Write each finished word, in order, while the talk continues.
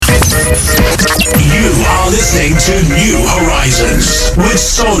to New Horizons with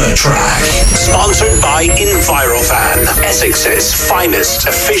SolarTrak. Sponsored by Envirovan, Essex's finest,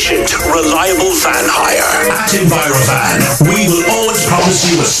 efficient, reliable van hire. At Envirovan, we will always promise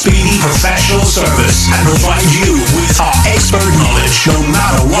you a speedy, professional service and provide you with our expert knowledge no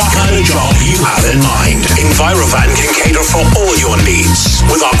matter what kind of job you have in mind. Envirovan can cater for all your needs.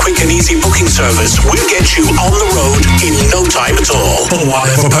 With our quick and easy booking service, we'll get you on the road in no time at all. For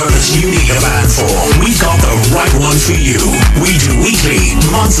whatever purpose you need a van for, we've got the right one for you. We do weekly,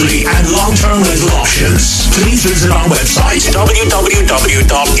 monthly, and long-term rental options. Please visit our website,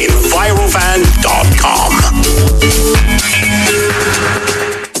 www.envirovan.com.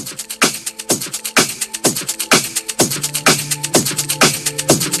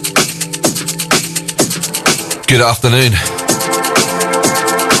 Good afternoon.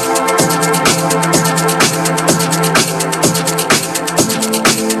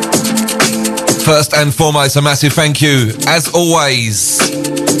 First and foremost, a massive thank you, as always,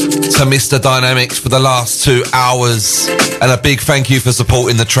 to Mr. Dynamics for the last 2 hours. And a big thank you for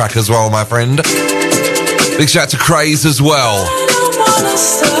supporting the track as well, my friend. Big shout out to Craze as well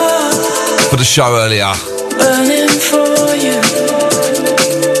for the show earlier. Burning for you.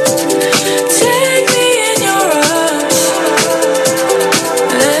 Take me in your arms.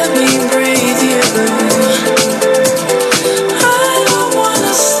 Let me breathe you. I don't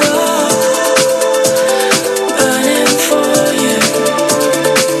wanna stop. Burning for you.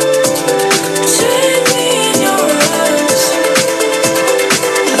 Take me in your arms.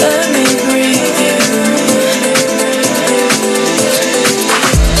 Let me breathe you.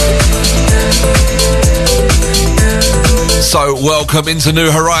 So welcome into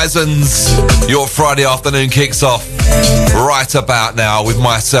New Horizons. Your Friday afternoon kicks off right about now with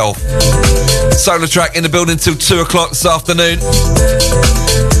myself, SolarTrak, in the building till 2 o'clock this afternoon.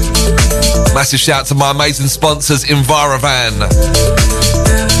 Massive shout to my amazing sponsors, Envirovan.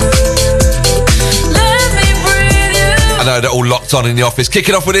 I know they're all locked on in the office.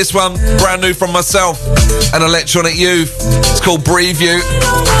 Kicking off with this one, brand new from myself and Electronic Youth. It's called Breathe You.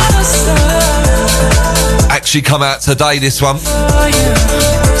 Actually come out today, this one,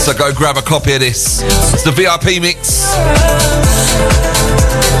 so go grab a copy of this. It's the VIP mix.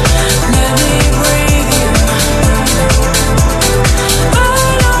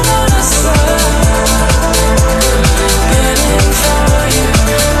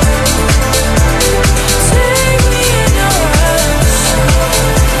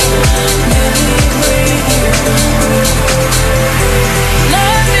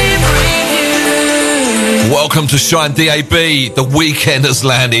 Welcome to Shine DAB. The weekend has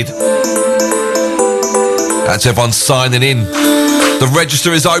landed. That's everyone signing in. The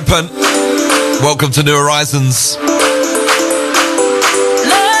register is open. Welcome to New Horizons.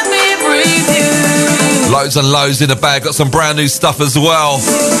 Let me breathe you. Loads and loads in the bag. Got some brand new stuff as well.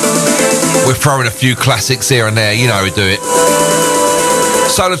 We're throwing a few classics here and there. You know how we do it.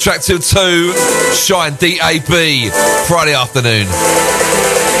 SolarTrak till 2. Shine DAB. Friday afternoon.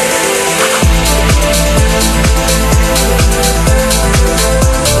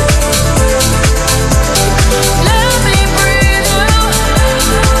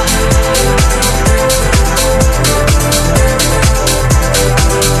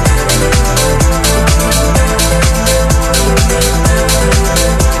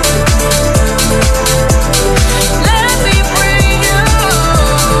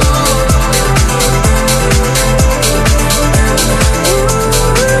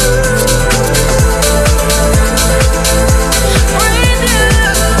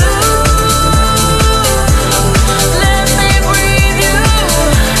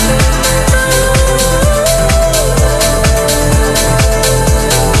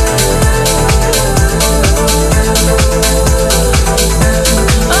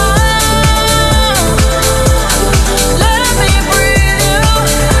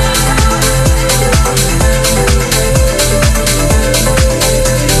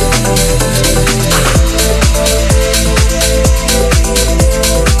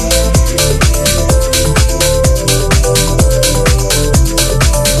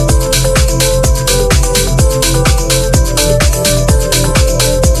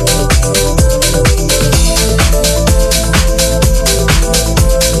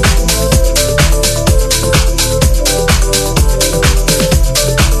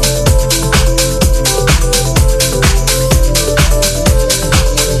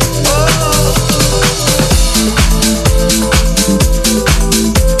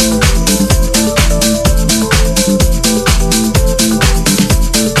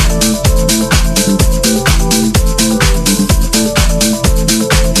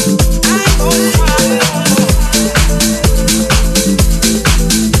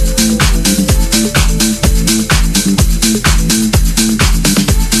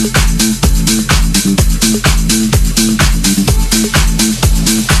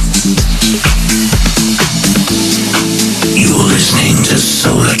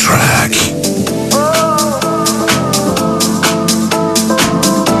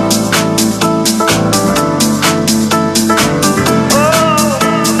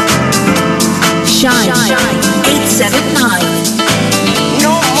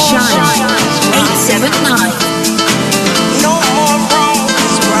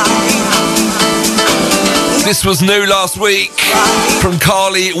 This was new last week from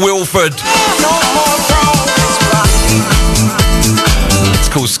Carly Wilford. It's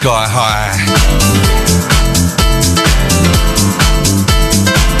called Sky High.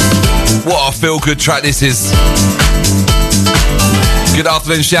 What a feel-good track this is. Good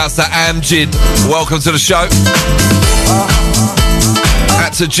afternoon, shouts to Amjid. Welcome to the show.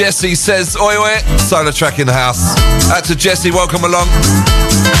 Out to Jesse says, oi oi, SolarTrak in the house. Out to Jesse, welcome along.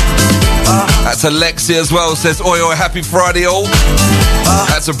 Out to Lexi as well, says, oi oi, happy Friday all.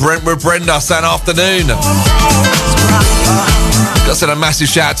 Out to Brentwood Brenda, saying afternoon. Got to send a massive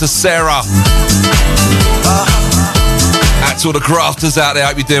shout out to Sarah. Out to all the grafters out there,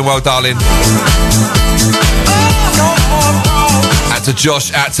 hope you're doing well, darling. Out to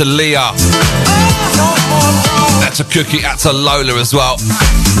Josh, out to Leah. Out to Cookie, out to Lola as well.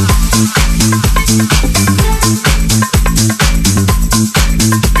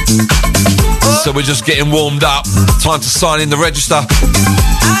 So we're just getting warmed up. Time to sign in the register.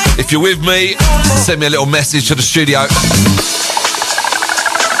 If you're with me, send me a little message to the studio.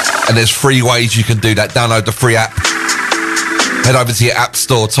 And there's 3 ways you can do that. Download the free app. Head over to your app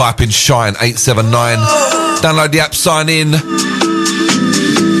store, type in Shine 879. Download the app, sign in.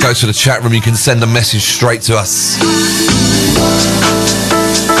 Go to the chat room, you can send a message straight to us.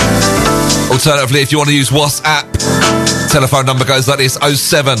 Alternatively, if you want to use WhatsApp, telephone number goes like this: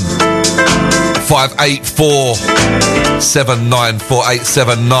 07 584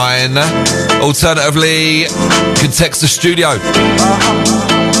 794879. Alternatively, you can text the studio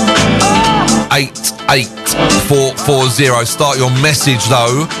 88440. Start your message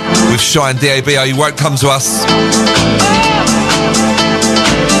though with Shine DAB or you won't come to us.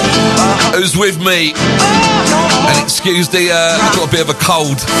 Who's with me? And excuse the, I've got a bit of a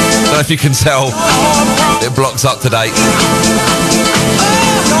cold. Don't know if you can tell. It blocks up today.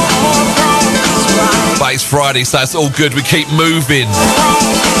 But it's Friday, so it's all good. We keep moving.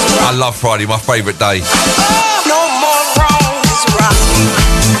 I love Friday, my favourite day. No more wrongs, right?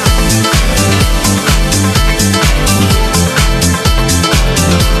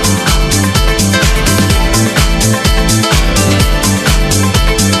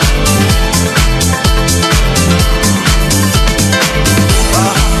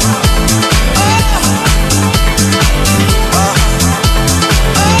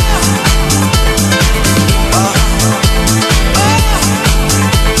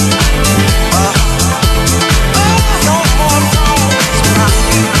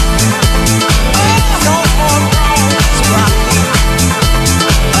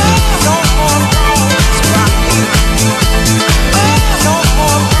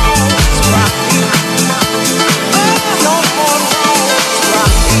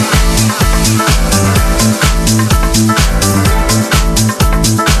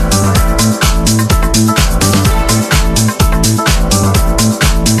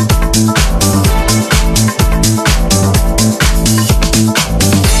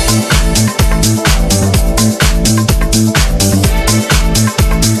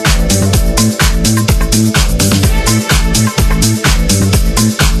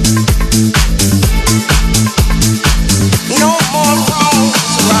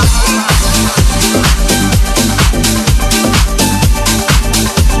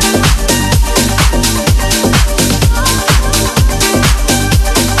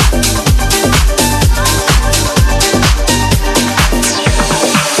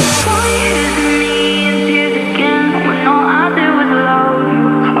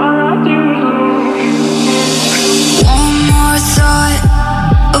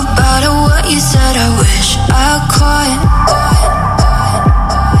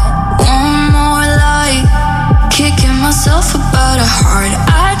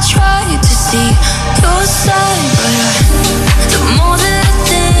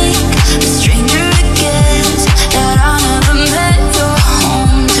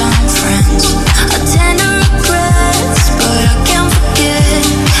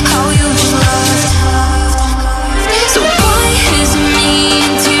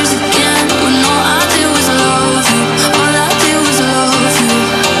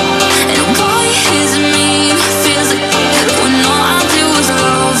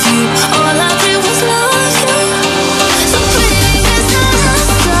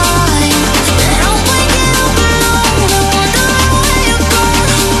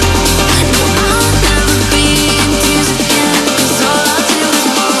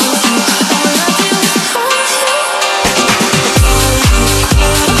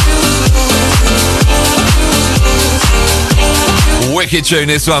 Wicked tune,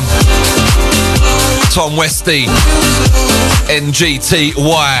 this one. Tom Westy,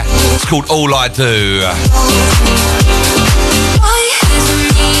 NGTY. It's called All I Do.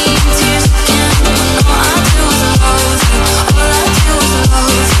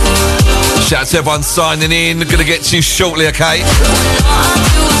 Shout out to everyone signing in. Gonna get to you shortly, okay?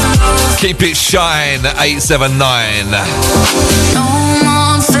 Keep it shine, 879. No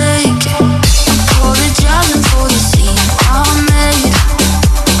more fake, apologizing for the scene I made.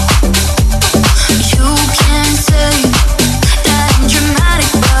 You can say that I'm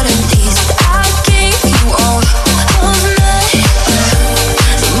dramatic, but at least I gave you all of me.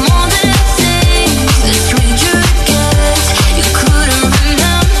 The more that I think, the stranger it gets. You couldn't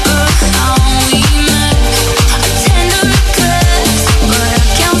remember how we met. I tend to regret, but I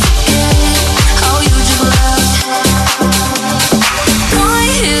can't forget how you just left. Why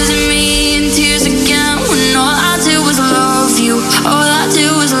is it me in tears again when all I did was love you? All I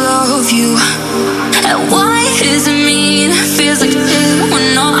did was love you. And why is it mean? Feels like shit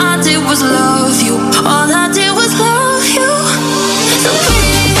when all I did was love you. All I did was love you. So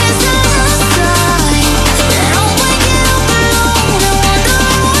maybe it's not a sign that I'm waking up alone and wonder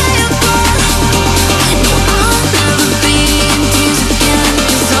where you're gone. No, I'll never be in tears again,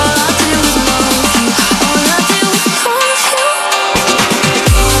 'cause all I did was love you. All I did was love you.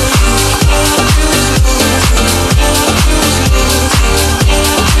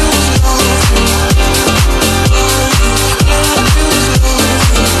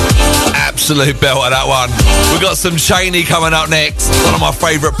 Absolute belter, that one. We've got some Cheney coming up next. One of my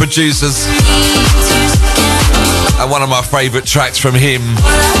favourite producers. And one of my favourite tracks from him.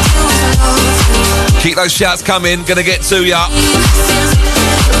 Keep those shouts coming. Gonna get to ya.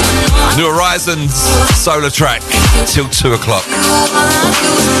 New Horizons, SolarTrak, till 2 o'clock.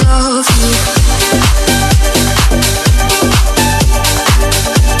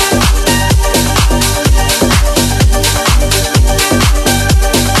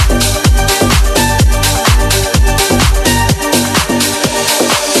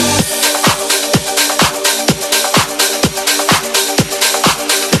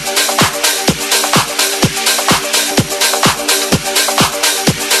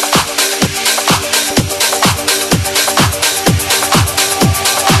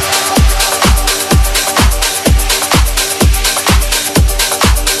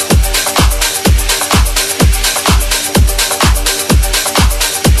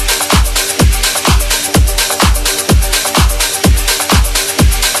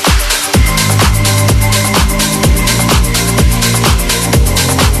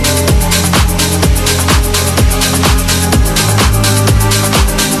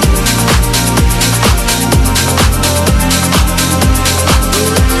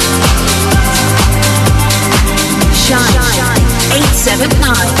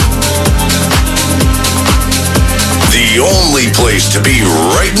 The only place to be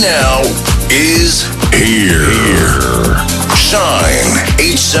right now is here. Shine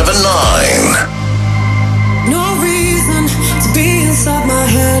 879. No reason to be inside my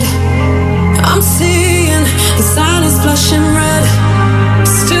head. I'm seeing the sign is flashing red.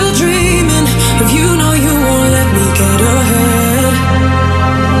 Still dreaming of you, know you won't let me get ahead.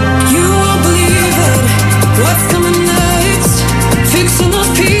 You won't believe it, what's coming next. Fixing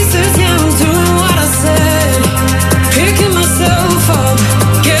those pieces, yeah, I'm doing what I said. Picking myself up,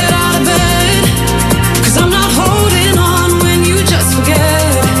 get out of bed. 'Cause I'm not holding on when you just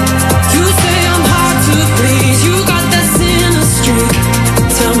forget. You say I'm hard to please, you got that sinner streak.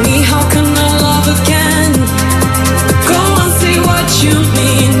 Tell me, how can I love again? Go on, say what you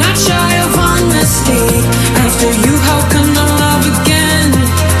mean, not shy of honesty. After you, how can I love again?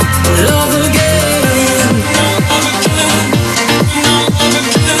 Love again.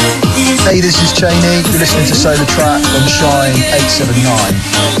 Hey, this is Cheney. You're listening to SolarTrak on Shine 879.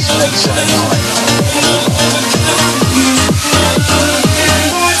 879.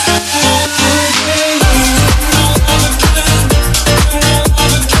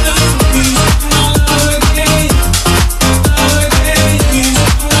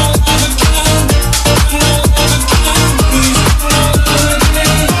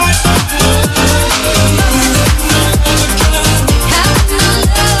 How can I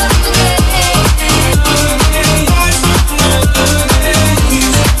love again?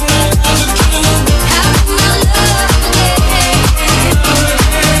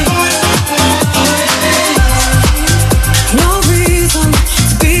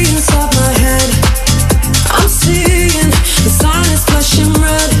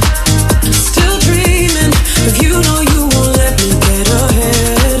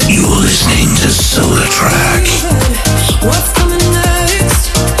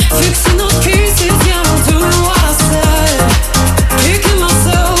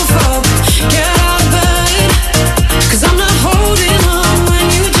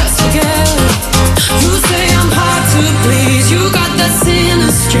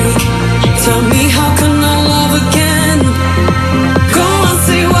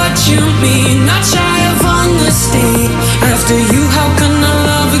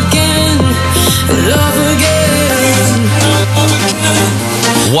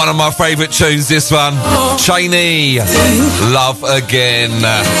 One of my favourite tunes, this one. Cheney, Love Again.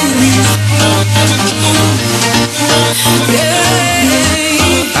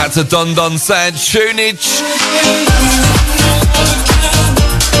 Out to Don Don saying tunage.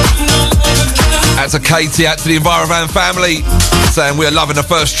 Out to Katie, out to the Envirovan family, saying we're loving the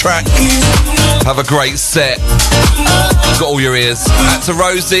first track. Have a great set. Got all your ears. Out to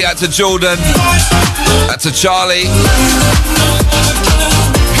Rosie, out to Jordan, out to Charlie,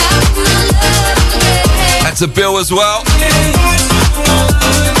 out to Bill as well.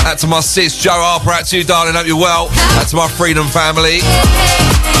 Out to my sis Joe Harper, out to you darling, hope you're well. Out to my Freedom family.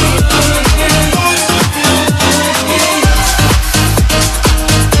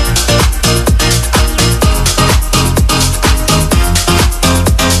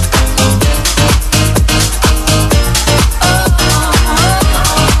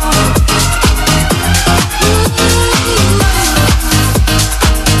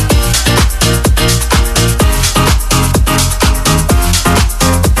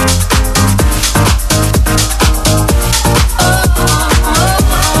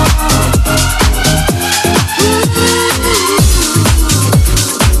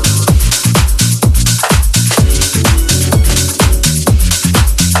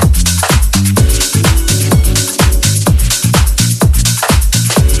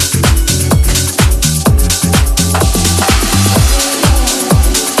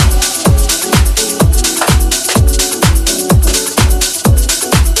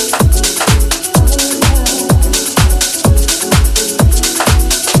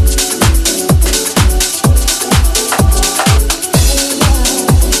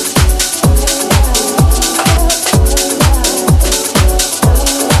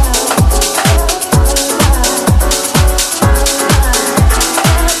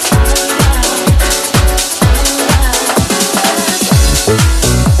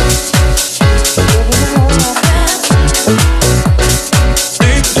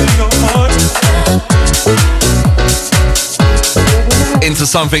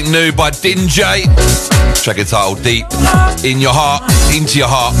 Something new by Dinjay. Track it titled Deep in Your Heart, Into Your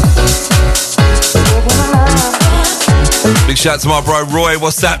Heart. Big shout out to my bro Roy.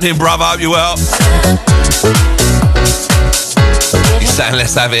 What's happening, brother? Hope you well. He's saying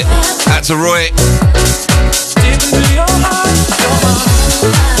let's have it. Out to Roy.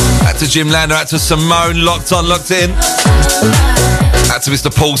 Out to Jim Lander. Out to Simone. Locked on, locked in. Out to Mr.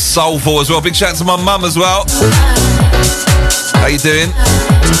 Paul Soulful as well. Big shout out to my mum as well. How you doing?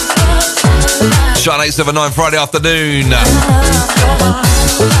 Shine 879 Friday afternoon.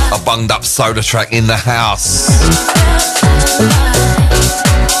 A bunged up SolarTrak in the house.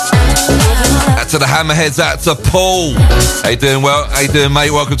 Out to the Hammerheads, out to Paul. How you doing? Well, how you doing,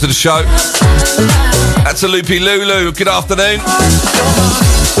 mate? Welcome to the show. Out to Loopy Lulu, good afternoon.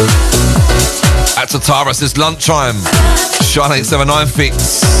 Out to Tara, says lunchtime. Shine 879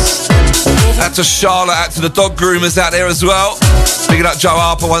 fix. Out to Charlotte, out to the dog groomers out there as well. Picking up Joe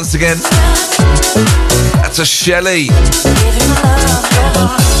Harper once again. Out to Shelley.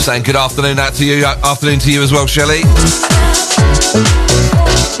 Saying good afternoon out to you. Afternoon to you as well, Shelley.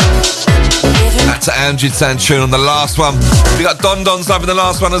 Out to Andrew saying tune on the last one. We got Don Don's loving the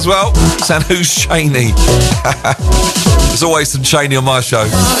last one as well. Saying who's Cheney? There's always some Cheney on my show.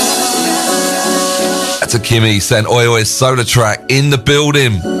 Out to Kimmy saying oi oi SolarTrak in the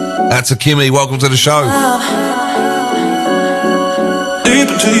building. Out to Kimmy, welcome to the show. Deep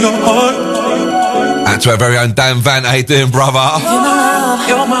into your heart. Out to our very own Dan Van. How you doing, brother?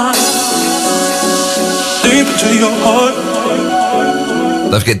 Deep into your heart.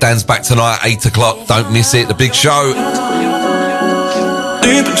 Don't forget Dan's back tonight at 8 o'clock. Don't miss it, the big show.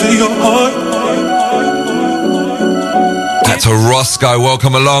 Deep into your heart. Out to Roscoe,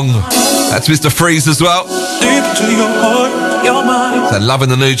 welcome along. Out to Mr. Freeze as well. Deep into your heart. You're mine. So loving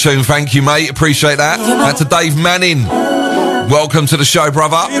the new tune, thank you, mate. Appreciate that. Out to Dave Manning. Welcome to the show,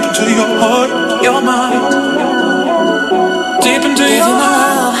 brother. Deep into your heart. You're mine. Deep into your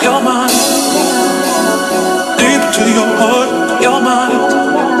heart. You're mine. Deep into your heart. You're mine.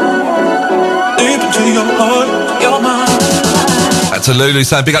 Deep into your heart. You're mine. Out to Lulu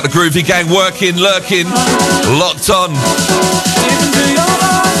saying big up the Groovy Gang, working, lurking, locked on. Deep into your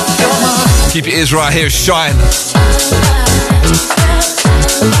heart. You're mine. Keep your ears right here, shine.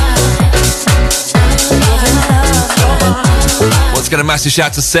 Once again, a massive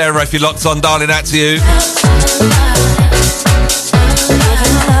shout to Sarah if you're locked on, darling, out to you.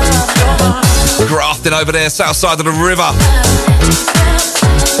 Grafting over there, south side of the river.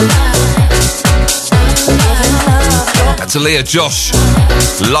 Out to Leah, Josh,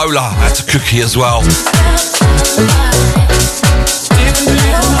 Lola, out to Cookie as well. Deep into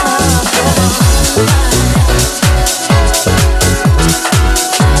your heart.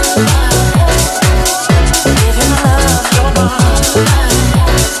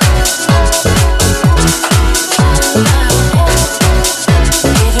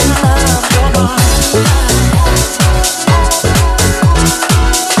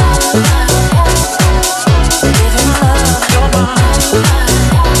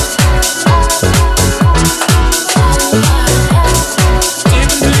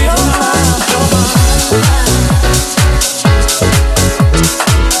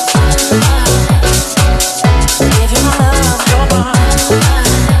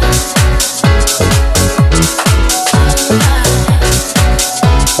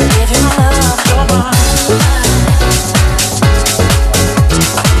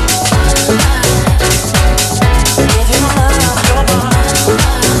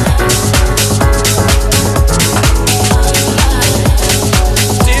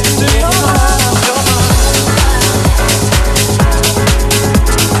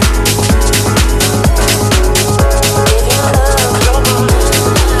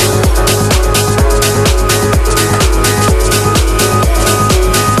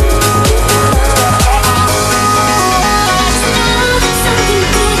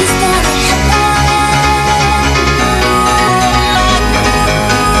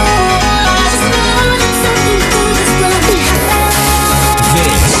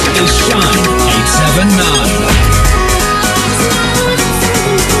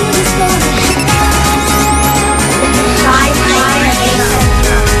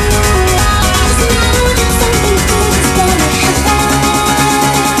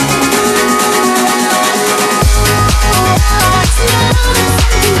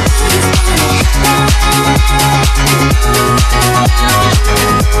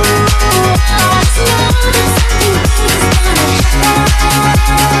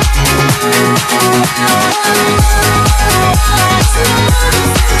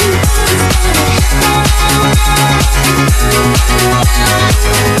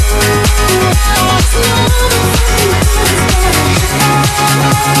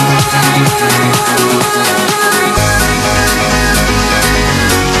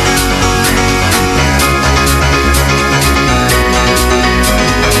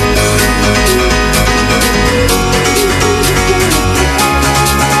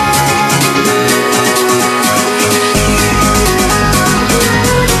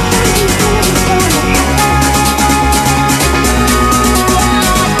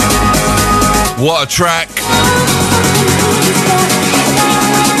 What a track.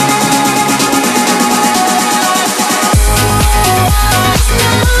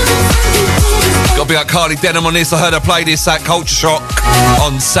 Got to be like Carly Denham on this. I heard her play this at Culture Shock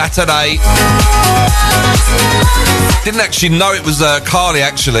on Saturday. Didn't actually know it was Carly,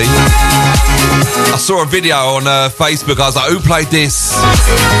 actually. I saw a video on Facebook. I was like, who played this?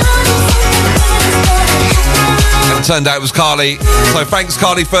 And it turned out it was Carly. So thanks,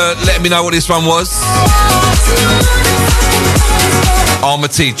 Carly, for letting me know what this one was.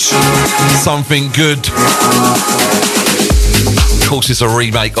 Armitage, Something Good. Of course, it's a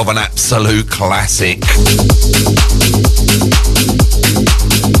remake of an absolute classic.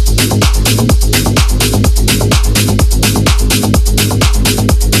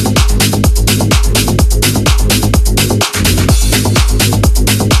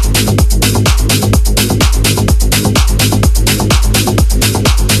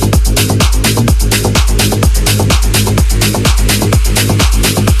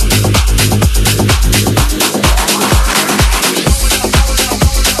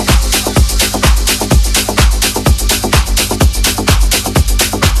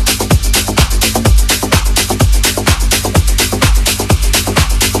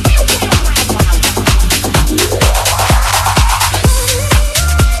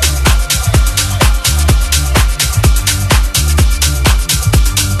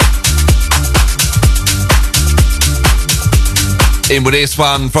 In with this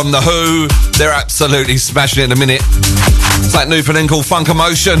one from The Who. They're absolutely smashing it in a minute. It's that new thing called Funk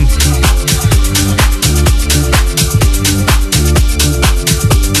Emotion.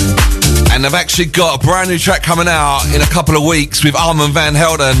 And they've actually got a brand new track coming out in a couple of weeks with Armand Van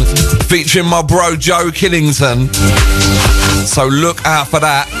Helden featuring my bro Joe Killington. So look out for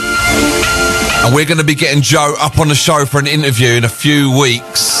that. And we're going to be getting Joe up on the show for an interview in a few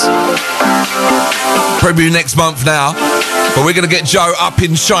weeks. Probably next month now. But we're going to get Joe up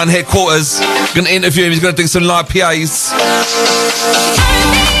in Shine headquarters. Going to interview him. He's going to do some live PAs.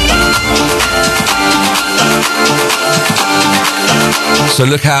 So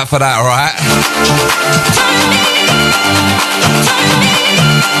look out for that, alright?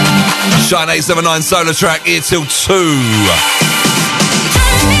 Shine 879 SolarTrak here till 2.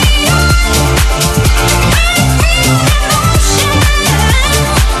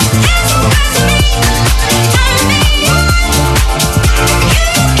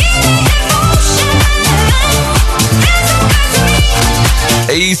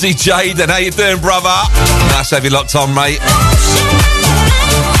 Easy, Jaden. How you doing, brother? Nice to have you locked on, mate.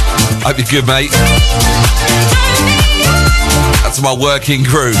 Hope you're good, mate. That's my working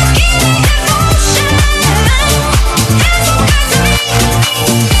crew.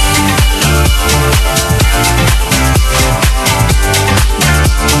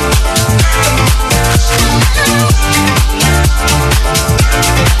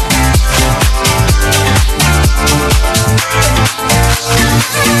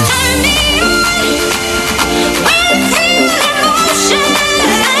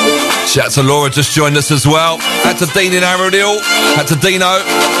 Shout out to Laura, just joined us as well. Out to Dean in Arundel. Out to Dino.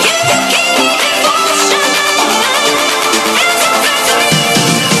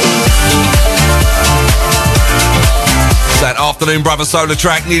 That afternoon, brother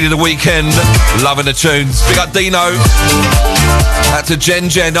SolarTrak, needed a weekend. Loving the tunes. Big up Dino. Out to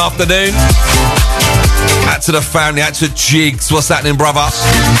Jen, afternoon. Out to the family, out to Jigs. What's happening, brother?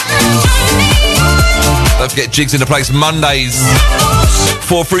 Don't forget Jigs in the place Mondays,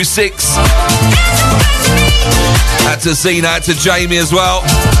 4 through 6. Out to Zena, out to Jamie as well.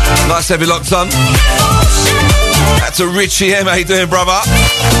 Nice to have you locked on. Out to Richie M. How you doing, brother?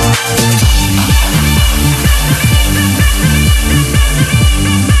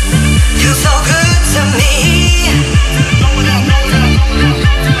 You're so good to me.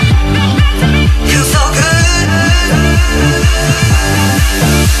 You're so good.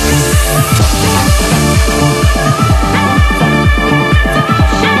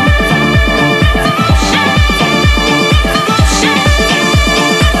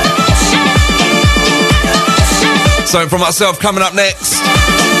 So from myself coming up next.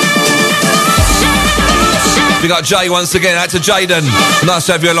 We got Jay once again. Out to Jaden. Nice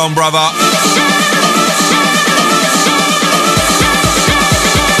to have you along, brother.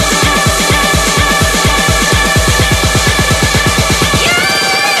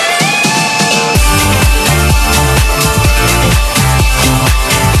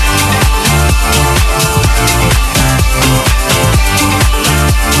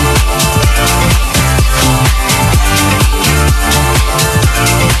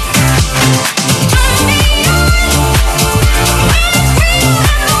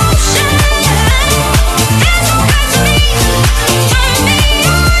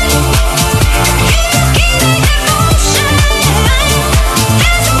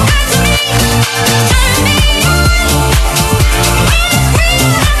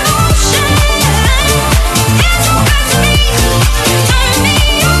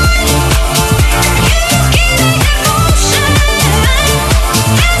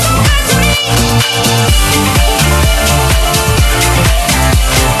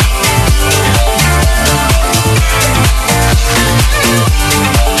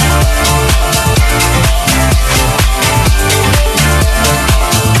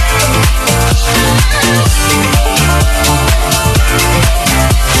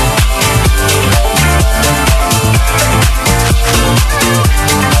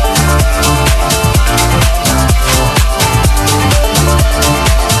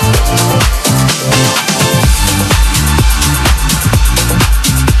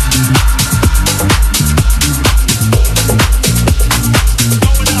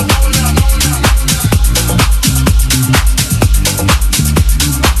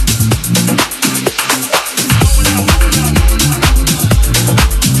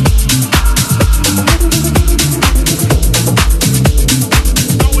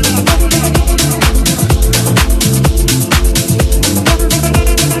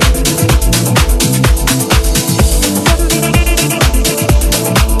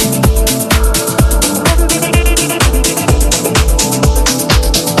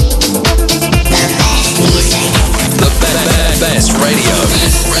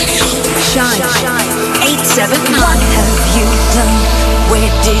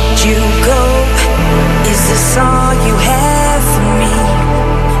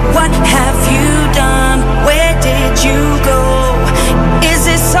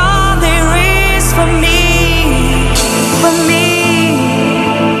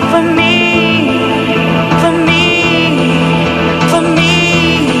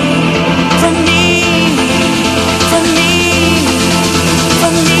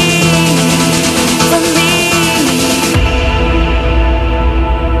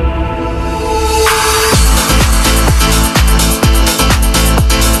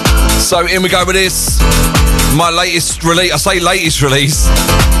 So in we go with this. My latest release. I say latest release.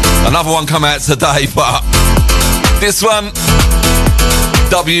 Another one come out today, but this one,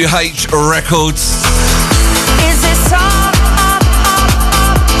 WH Records. Is this song?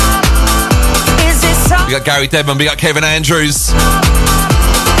 Is this song? We got Gary Deadman, we got Kevin Andrews.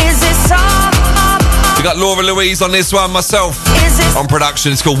 Is this song? We got Laura Louise on this one, myself Is this on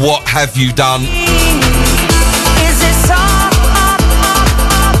production. It's called What Have You Done? Is this song?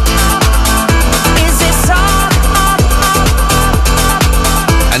 Is this song?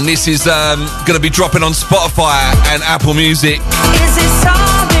 And this is going to be dropping on Spotify and Apple Music Is this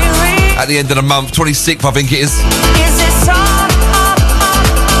song real? at the end of the month, 26th I think it is. Is this song?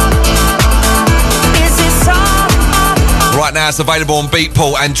 Is this song? Right now it's available on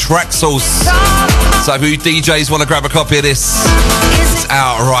Beatport and Traxsource. So if you DJs want to grab a copy of this, it's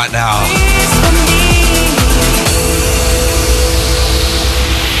out right now. Is for me.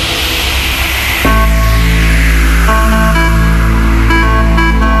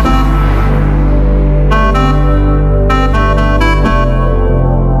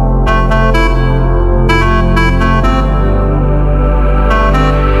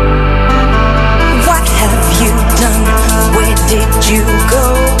 What have you done? Where did you go?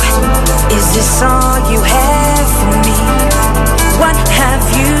 Is this all you have for me? What have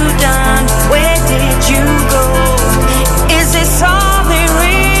you done? Where did you go? Is this all there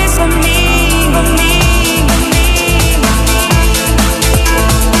is for me? For me?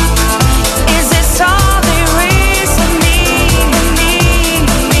 Is this all there is for me?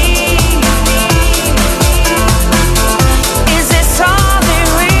 For me? Is this all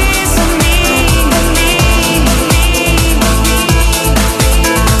there is for me? For me?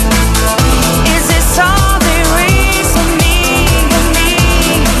 Is this all there is for me? For me?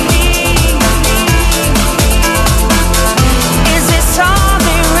 Is this all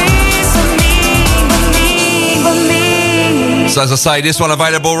there is for me? For me? So as I say, this one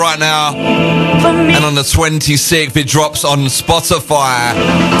available right now. For me? And on the 26th it drops on Spotify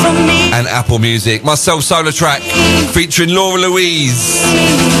For me? and Apple Music. Myself, SolarTrak, featuring Laura Louise.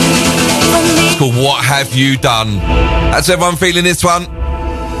 It's called What Have You Done? How's everyone feeling this one? Is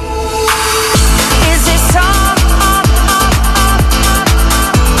this all?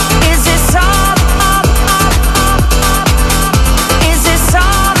 Is this all? Is this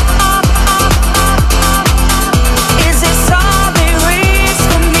all? Is this all there is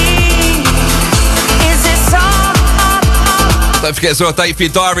for me? Is this all? Don't forget as well, a date for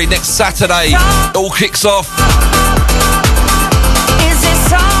your diary next Saturday. It all kicks off. Is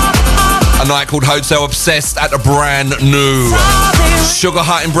this all? A night called Hotel Obsessed at the brand new All there is Sugar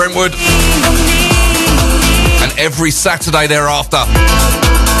Hut in Brentwood. for me? And every Saturday thereafter,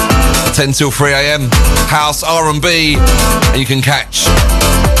 10 till 3 a.m, house, R&B, and you can catch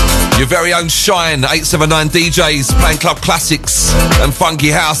your very own Shine 879 DJs playing club classics and funky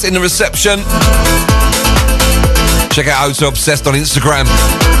house in the reception. Check out Hotel Obsessed on Instagram.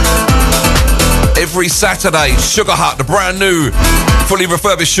 Every Saturday, Sugar Hut, the brand new, fully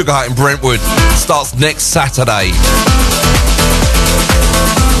refurbished Sugar Hut in Brentwood, starts next Saturday.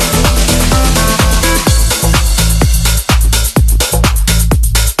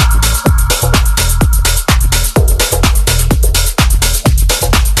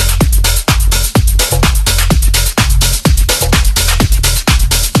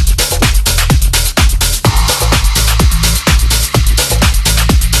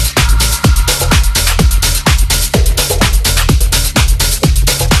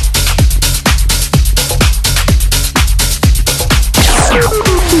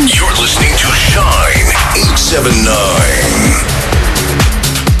 You're listening to Shine 879.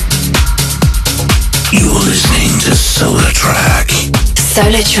 You're listening to SolarTrak.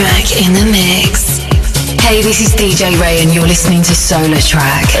 SolarTrak in the mix. Hey, this is DJ Ray and you're listening to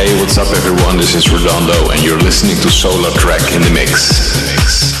SolarTrak. Hey, what's up everyone? This is Redondo and you're listening to SolarTrak in the mix.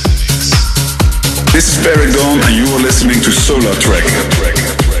 This is Barry Dawn and you are listening to SolarTrak.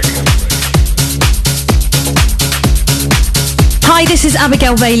 Hi, this is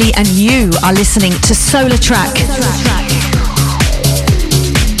Abigail Bailey and you are listening to SolarTrak.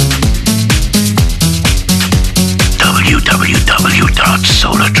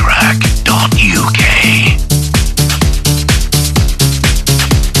 www.solartrack.uk.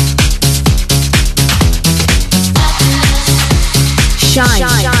 Shine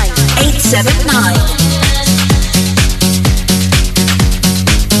 879.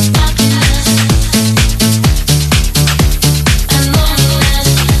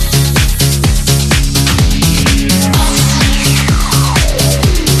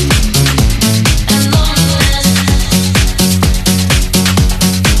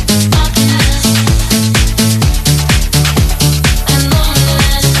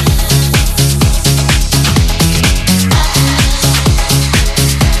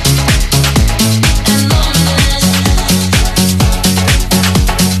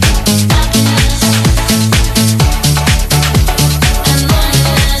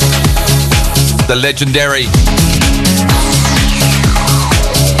 legendary.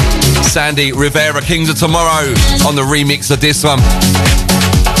 Sandy Rivera, Kings of Tomorrow, on the remix of this one.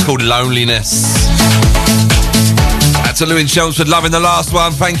 It's called Loneliness. That's to Lou in Chelmsford, loving the last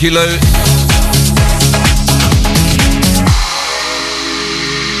one. Thank you, Lou.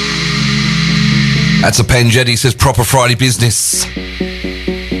 That's a Pen Jetty, says proper Friday business.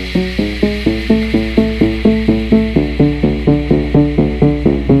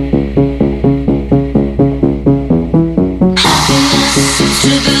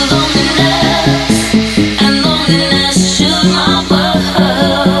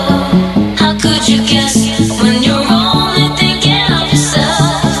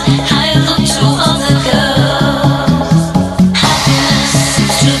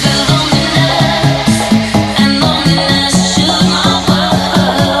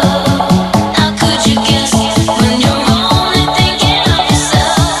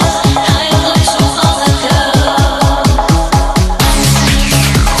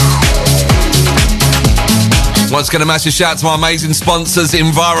 Once again, a massive shout to my amazing sponsors,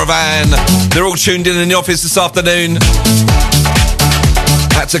 Envirovan. They're all tuned in the office this afternoon.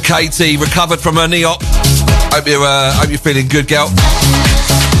 That's to Katie, recovered from her knee op. Hope you're feeling good, girl.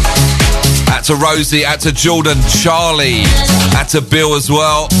 That's to Rosie, that's to Jordan, Charlie, that's to Bill as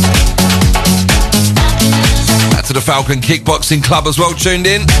well. That's to the Falcon Kickboxing Club as well, tuned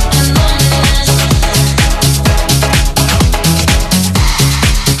in.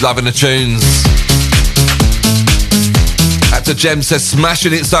 Loving the tunes. That's a Jem, says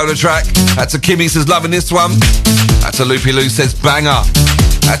smashing it, SolarTrak. That's a Kimmy, says loving this one. That's a Loopy Lou, says banger.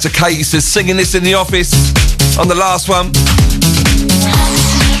 That's a Katie, says singing this in the office on the last one.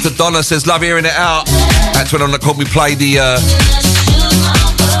 That's a Donna, says love hearing it out. That's when on the call we played the I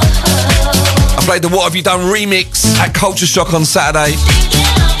played the What Have You Done remix at Culture Shock on Saturday.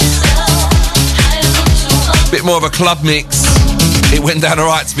 Bit more of a club mix. It went down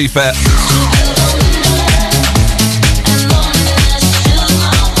alright, to be fair.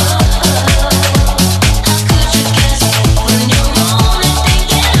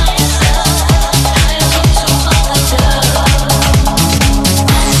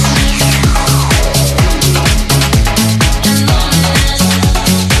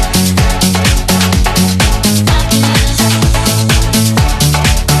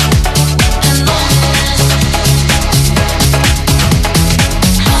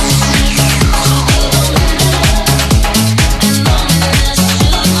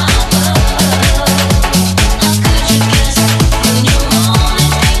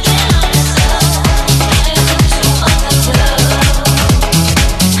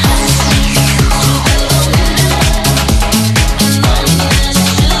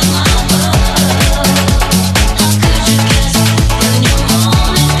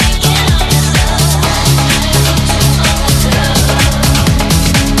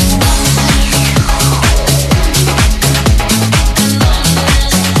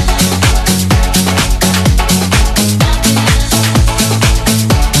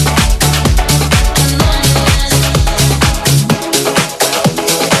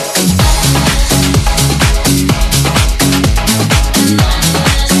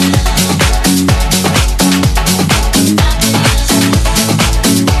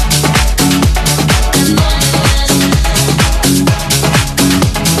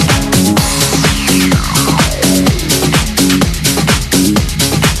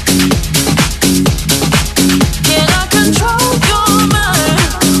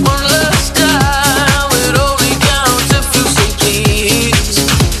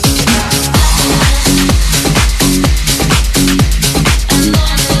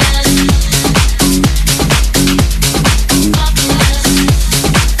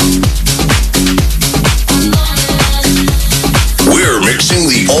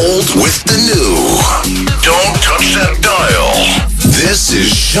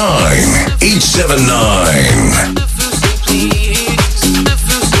 Shine 879.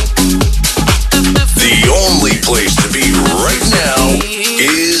 The only place to be right now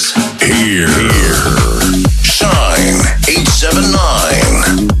is here. Shine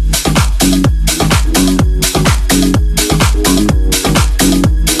 879.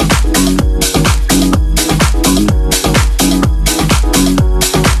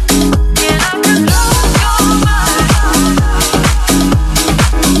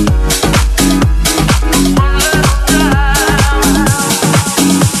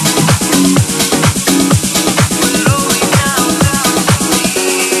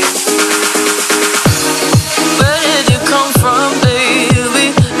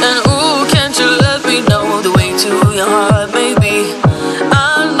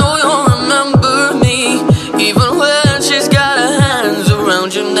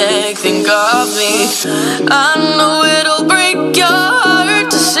 neck, think of me. I know it'll break your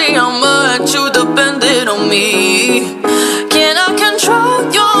heart to see how much you depended on me. Can I control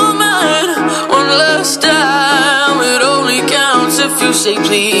your mind one last time? It only counts if you say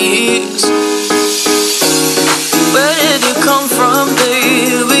please. Where did you come from,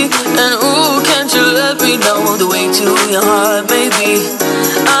 baby? And ooh, can't you let me know the way to your heart, baby?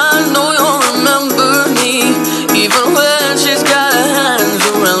 I know you'll remember me, even when she's got her hands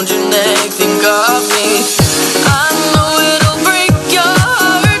around your neck, think of me. I know it'll break your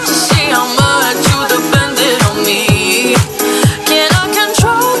heart to see how much you depended on me. Can I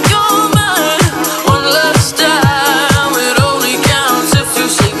control your mind one last time? It only counts if you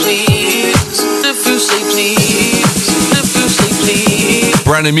say please, if you say please, if you say please.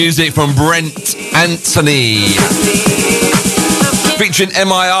 Brand new music from Brent Anthony, featuring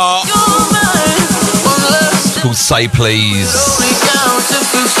MIR, called Say Please.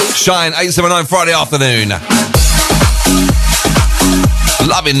 Shine 879 Friday afternoon.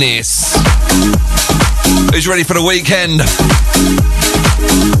 Loving this. Who's ready for the weekend?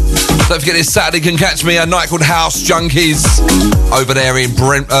 Don't forget this Saturday you can catch me at a night called House Junkies over there in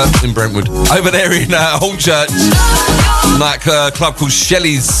Brentwood. Over there in Hornchurch. Night club called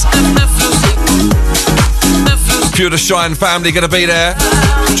Shelley's. A few of the Shine family going to be there.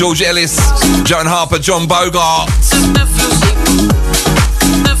 George Ellis, Joan Harper, John Bogart.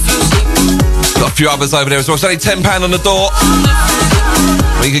 Got a few others over there as well. It's only £10 on the door.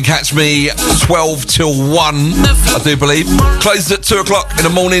 You can catch me 12 till 1, I do believe. Closes at 2 o'clock in the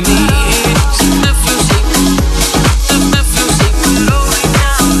morning.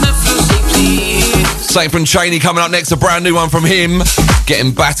 Same from Cheney coming up next. A brand new one from him.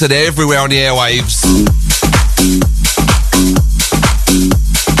 Getting battered everywhere on the airwaves.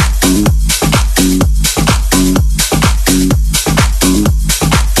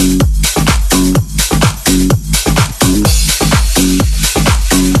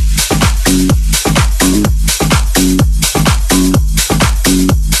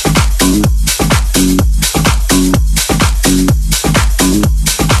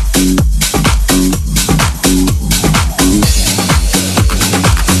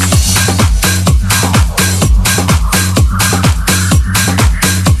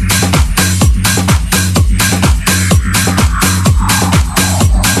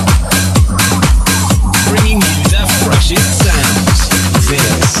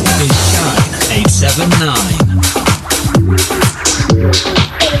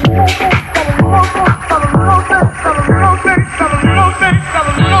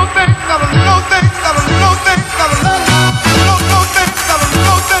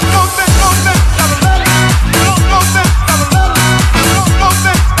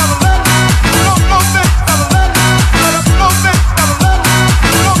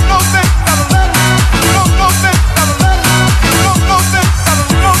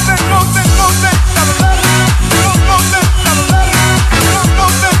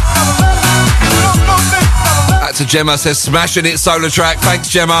 Gemma says, smashing it, SolarTrak. Thanks,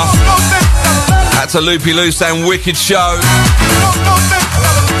 Gemma. That's a Loopy Loose and Wicked show.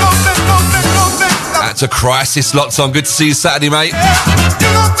 That's a Crisis. Lots on. Good to see you Saturday, mate.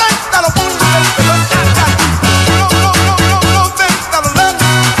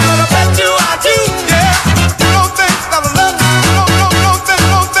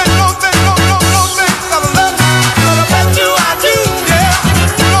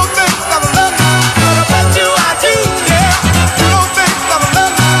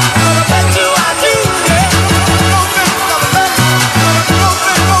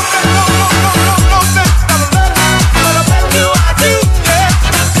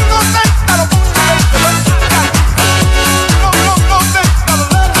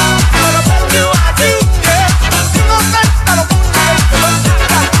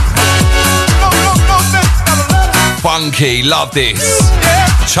 Funky, love this.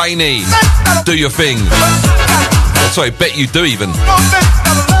 Cheney, do your thing. Oh, sorry, bet you do even.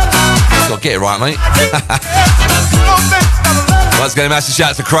 Gotta get it right, mate. Let's get a massive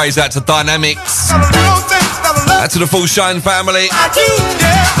shout to Craze, out to Dynamics, out to the full Shine family, out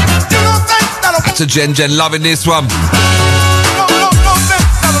to Jen, loving this one.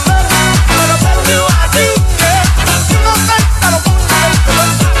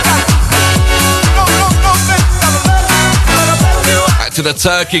 To the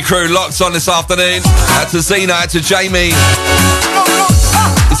Turkey crew, locked on this afternoon. Out to Zena, out to Jamie.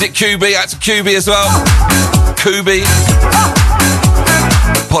 Is it QB? Out to QB as well. QB.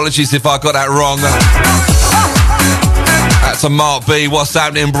 Apologies if I got that wrong. Out to Mark B. What's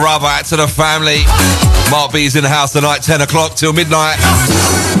happening, brother? Out to the family. Mark B's in the house tonight, 10 o'clock till midnight.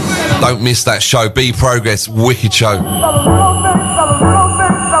 Don't miss that show. Be Progress, wicked show.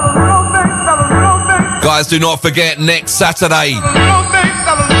 Guys, do not forget next Saturday.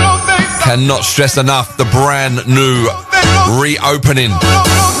 Cannot stress enough the brand new reopening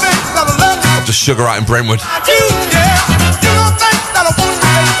of the Sugar Hut in Brentwood.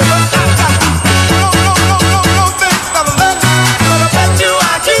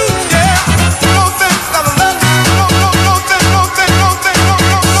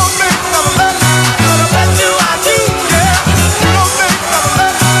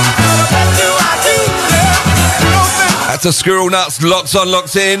 To Squirrel Nuts, locked on,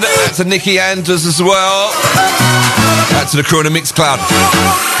 locked in. Out to Nikki Anders as well. Out to the crew in the Mix Cloud.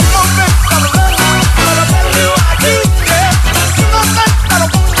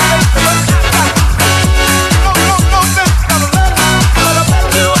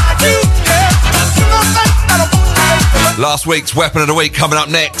 Last week's Weapon of the Week coming up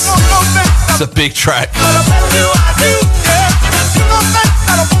next. It's a big track.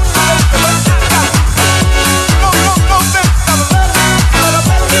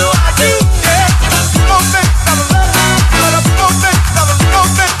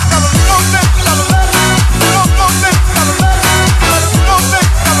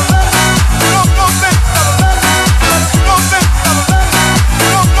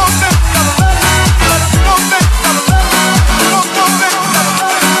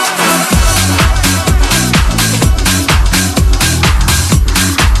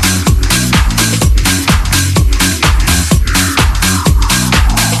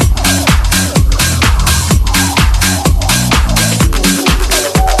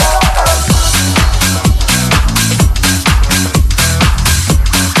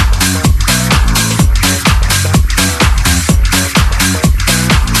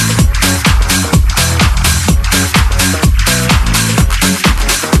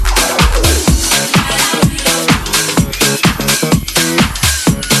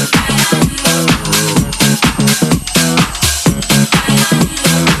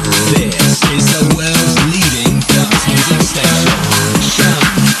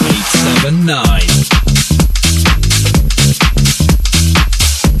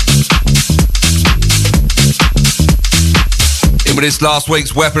 This last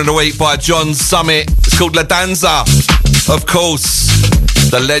week's Weapon of the Week by John Summit. It's called La Danza. Of course,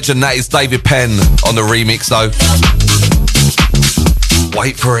 the legend that is David Penn on the remix though.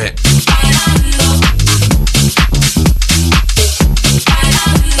 Wait for it.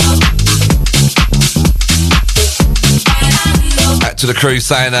 Back to the crew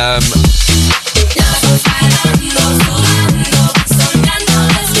saying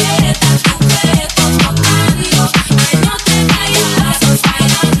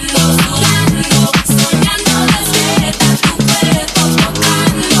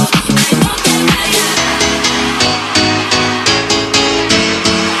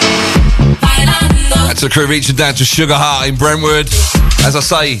the crew reaching down to Sugar Hut in Brentwood. As I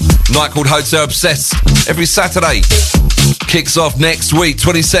say, night called Hotel Obsessed every Saturday. Kicks off next week,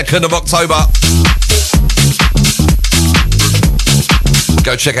 22nd of October.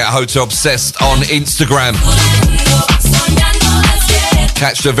 Go check out Hotel Obsessed on Instagram.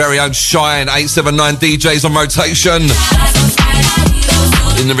 Catch the very own Cheyenne 879 DJs on rotation.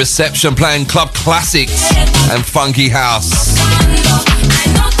 In the reception playing club classics and funky house.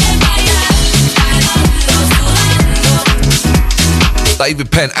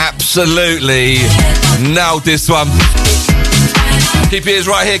 David Penn absolutely nailed this one. Keep your ears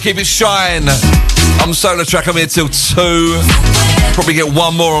right here, keep it shine. I'm SolarTrak, I'm here till 2. Probably get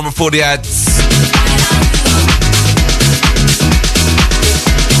one more on before the ads.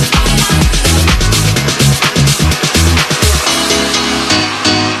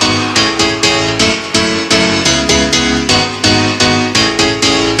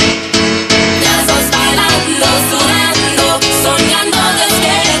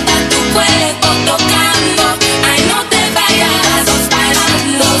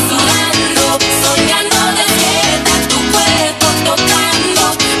 Soñando despierta tu cuerpo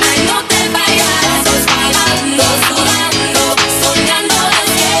tocando, ay no te vayas.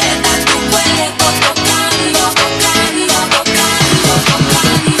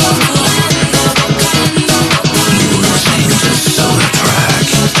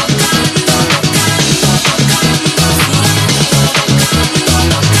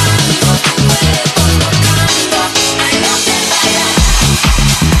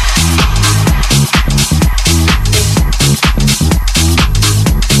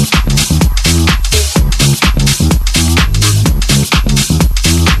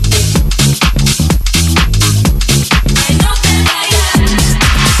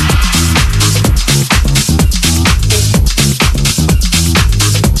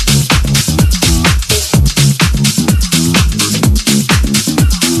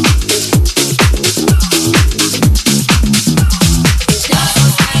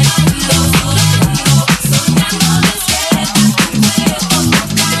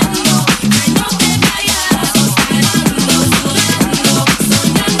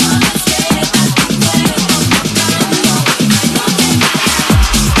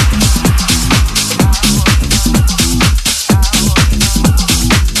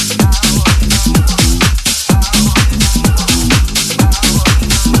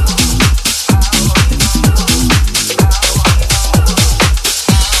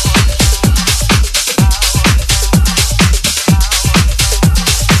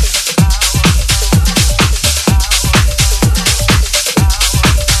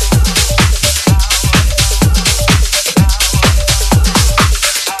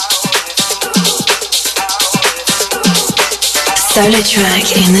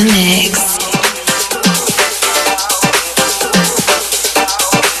 SolarTrak in the mix.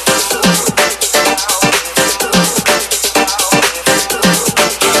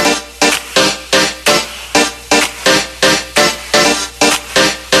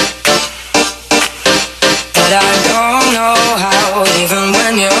 But I don't know how, even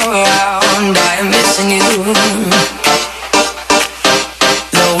when you're around, I am missing you.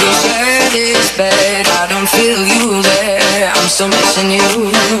 Though we share this bed, I don't feel you there, I'm still missing you.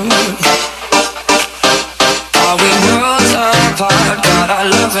 Are we worlds apart? Got our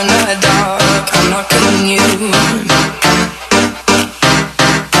love in the dark, I'm not kidding you.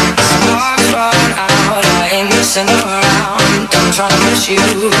 Sparks run out, I ain't missing around, I'm trying to miss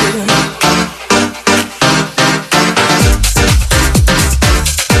you.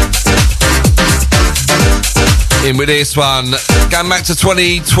 In with this one, going back to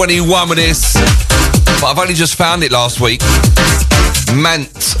 2021 with this, but I've only just found it last week.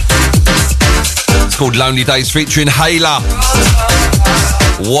 Mant. It's called Lonely Days featuring Hayla.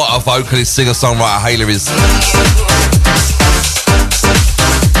 What a vocalist, singer-songwriter Hayla is.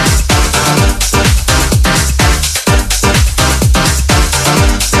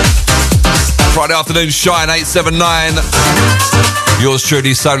 Friday afternoon, Shine 879. Yours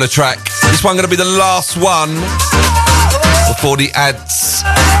truly, SolarTrak. This one going to be the last one before the ads.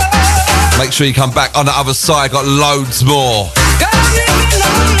 Make sure you come back on the other side. Got loads more.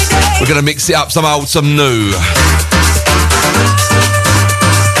 We're going to mix it up, some old, some new.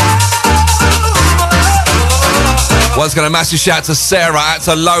 One's going to massive shout to Sarah, out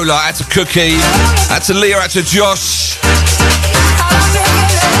to Lola, out to Cookie, out to Leah, out to Josh.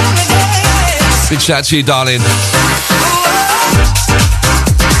 Big shout to you, darling.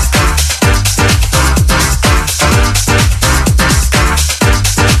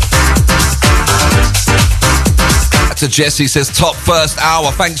 To Jesse, says top first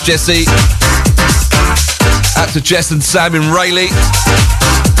hour. Thanks, Jesse. Out to Jess and Sam in Rayleigh.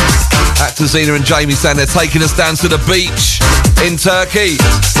 Out to Zena and Jamie saying they're taking us down to the beach in Turkey.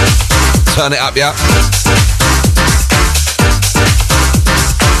 Turn it up, yeah.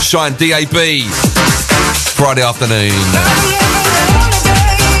 Shine DAB. Friday afternoon.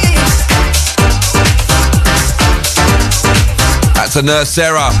 Out to Nurse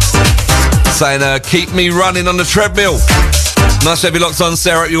Sarah. Saying, keep me running on the treadmill. Nice to have you locked on,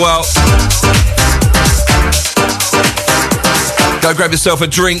 Sarah. You well? Go grab yourself a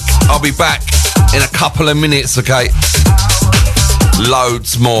drink. I'll be back in a couple of minutes, okay?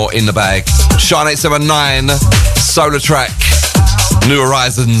 Loads more in the bag. Shine 879, SolarTrak, New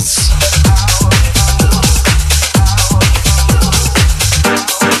Horizons.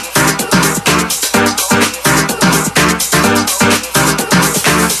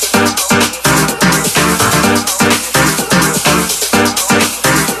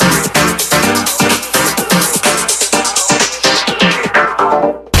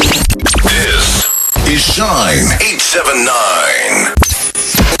 Shine 879.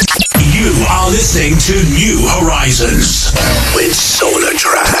 You are listening to New Horizons with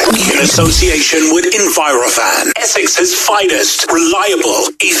SolarTrak in association with Envirofan, Essex's finest, reliable,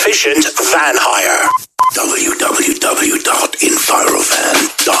 efficient van hire.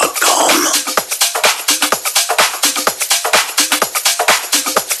 www.envirofan.com.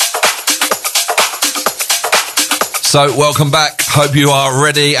 So, welcome back. Hope you are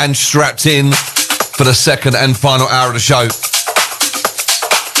ready and strapped in for the second and final hour of the show.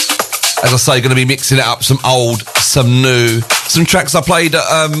 As I say, going to be mixing it up, some old, some new, some tracks I played at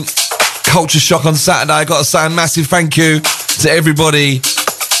Culture Shock on Saturday. I got to say a massive thank you to everybody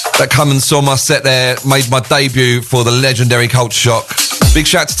that come and saw my set there, made my debut for the legendary Culture Shock. Big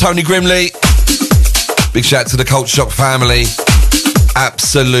shout to Tony Grimley. Big shout to the Culture Shock family.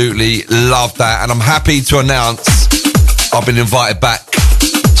 Absolutely loved that, and I'm happy to announce I've been invited back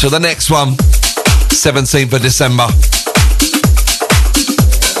to the next one. 17th of December.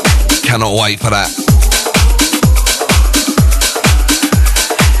 Cannot wait for that.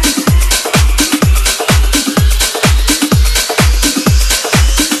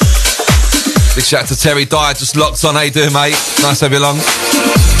 Big shout out to Terry Dyer, just locked on. How you doing, mate? Nice to have you along.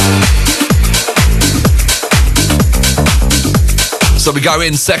 So we go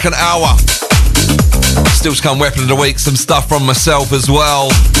in second hour. Still to come weapon of the week, some stuff from myself as well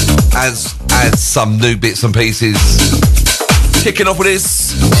as some new bits and pieces. Kicking off with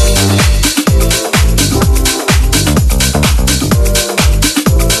this.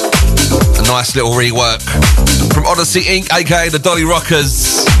 A nice little rework from Odyssey Inc., aka the Dolly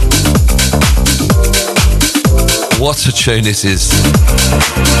Rockers. What a tune this is.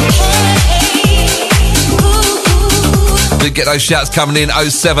 Do get those shouts coming in.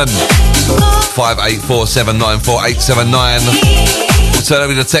 07 584 794 879.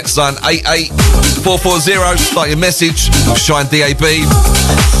 Alternatively, the text line 88440. Start your message. Shine DAB.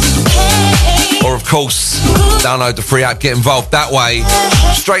 Or, of course, download the free app. Get involved that way.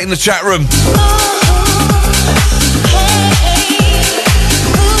 Straight in the chat room.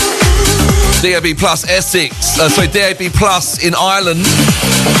 DAB Plus Essex. DAB Plus in Ireland.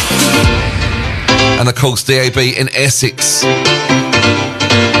 And, of course, DAB in Essex.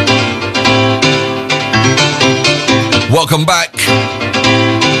 Welcome back.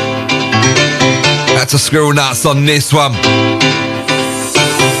 That's a Squirrel Nuts on this one.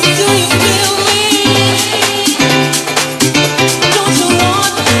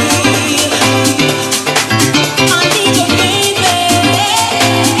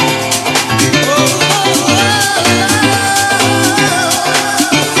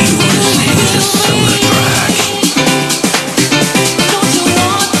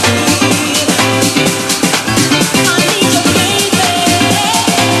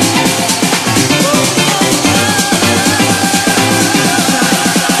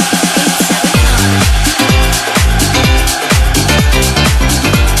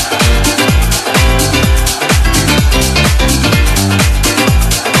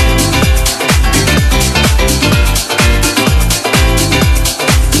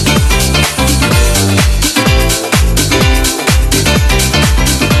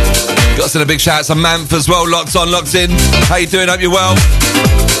 And a big shout out to Manf as well, locked on, locked in. How you doing? Hope you're well.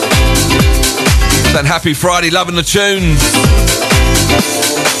 And happy Friday, loving the tunes.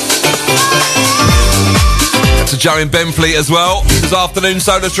 To Joe in Benfleet as well. This afternoon,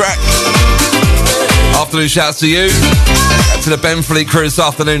 SolarTrak. Afternoon shouts to you. Out to the Benfleet crew this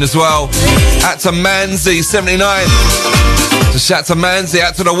afternoon as well. Out to Manzi 79. To shout to Manzi,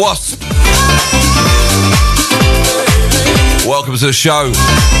 out to the Wasp. Welcome to the show.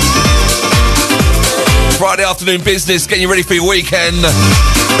 Friday afternoon business, getting you ready for your weekend.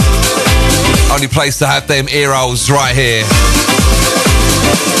 Only place to have them ear holes right here.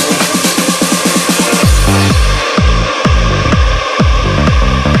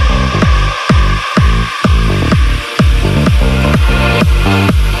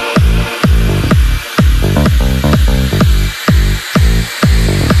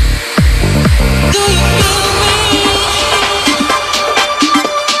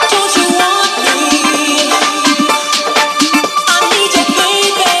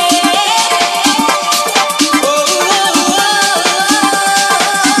 Oh,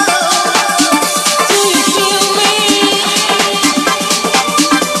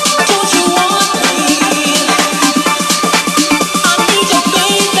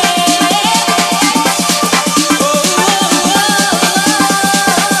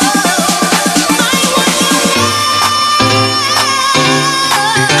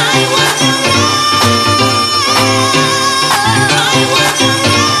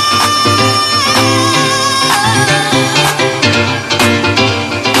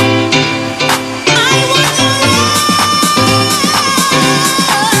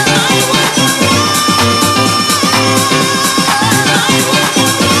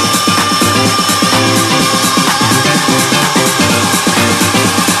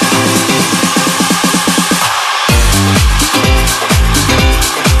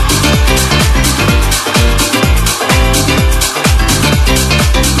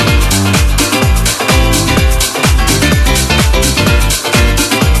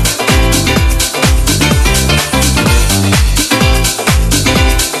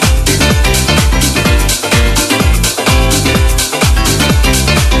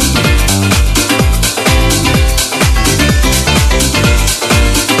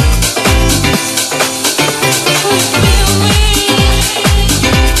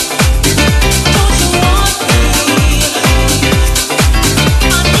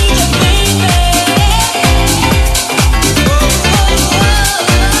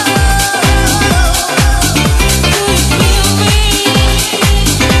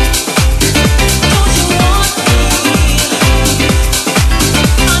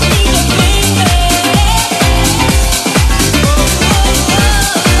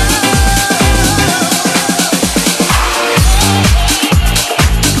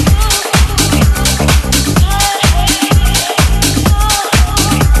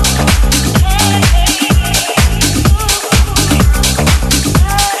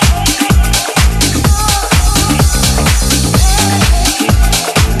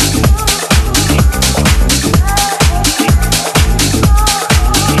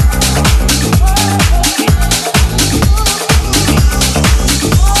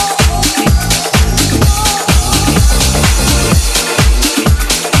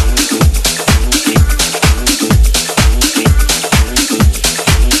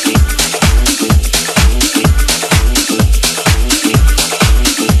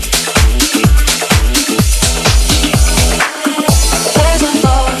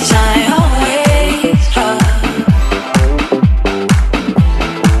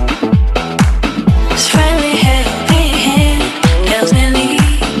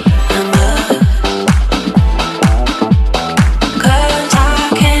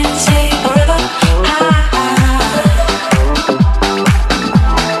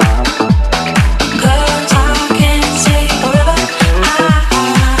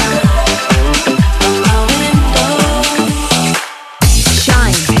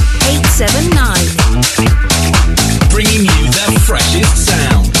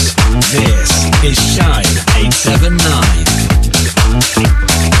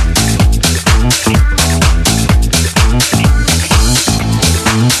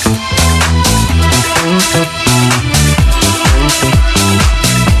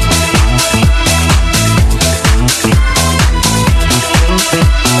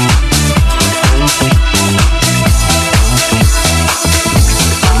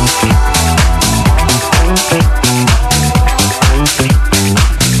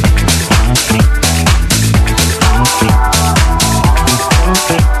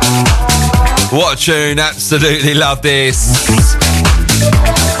 What a tune, absolutely love this.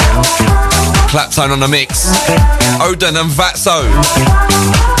 Claptone on the mix. Odin and Vatso.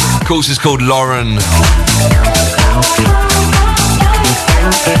 Of course, it's called Lauren.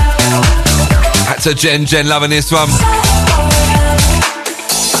 That's a Jen loving this one.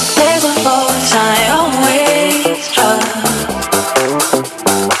 There's a voice I always trust.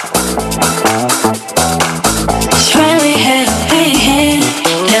 This friendly hand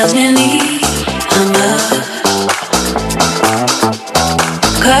tells me leave I must.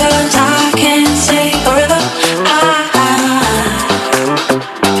 'Cause I can't say forever.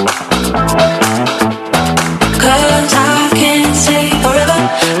 Cause I can't say forever.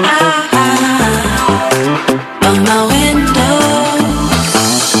 From my window,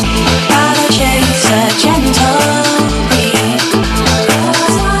 gotta chase a gentle breeze.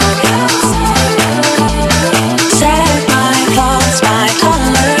 Set my thoughts by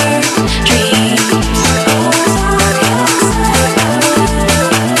colored dreams.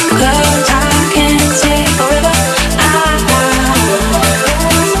 Cause I can't say forever.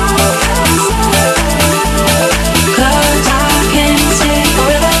 Cause I can't say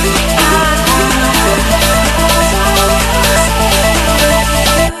forever.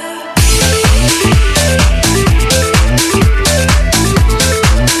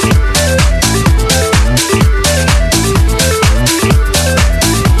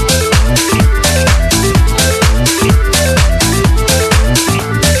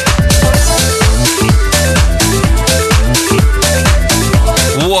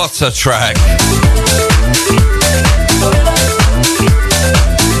 What a track.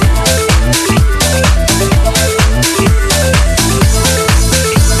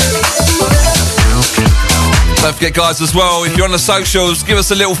 Don't forget, guys, as well, if you're on the socials, give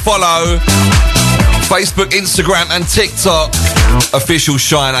us a little follow. Facebook, Instagram and TikTok, official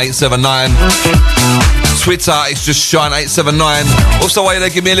Shine879. Twitter, it's just Shine879. Also, while you're there,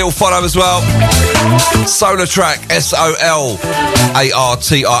 give me a little follow as well. SolarTrak, SolarTrak,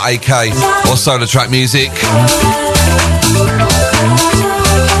 or SolarTrak Music.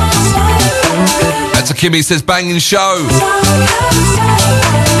 That's a Kimmy says, banging show.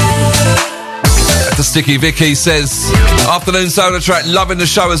 That's a Sticky Vicky says, afternoon SolarTrak, loving the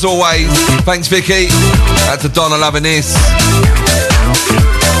show as always. Thanks, Vicky. That's a Donna, loving this.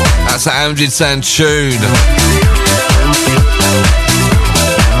 That's an Amjad Sand tune.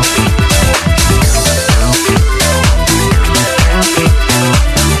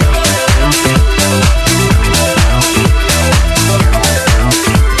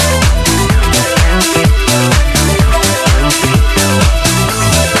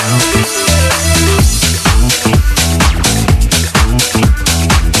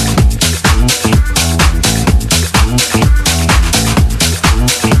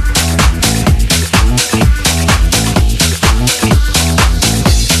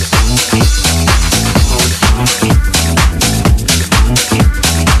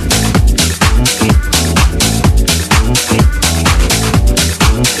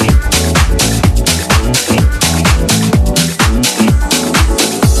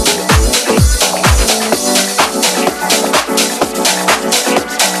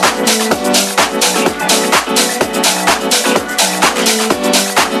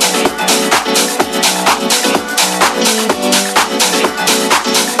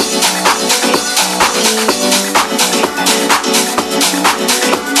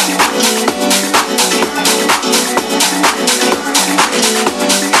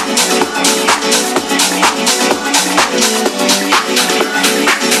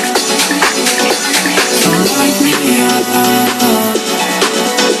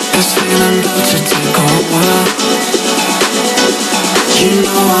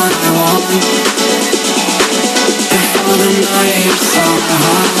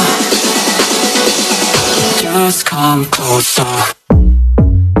 Just come closer.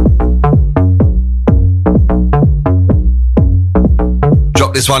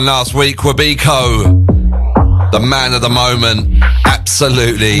 Dropped this one last week, Wabiko, the man of the moment,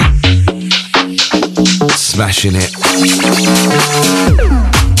 absolutely smashing it.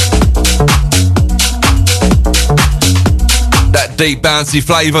 That deep bouncy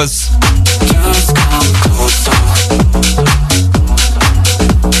flavours. Just come closer.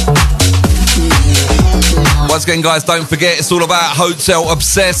 Once again, guys, don't forget, it's all about Hotel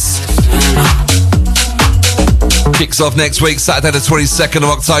Obsessed. Kicks off next week, Saturday the 22nd of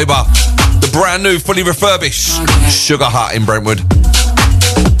October. The brand new, fully refurbished Sugar Hut in Brentwood.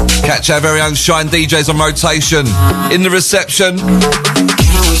 Catch our very own Shine DJs on rotation in the reception.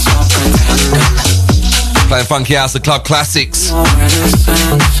 Playing funky house, the club classics.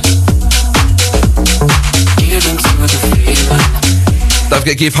 Don't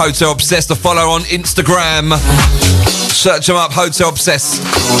forget, give Hotel Obsessed a follow on Instagram. Search them up, Hotel Obsessed.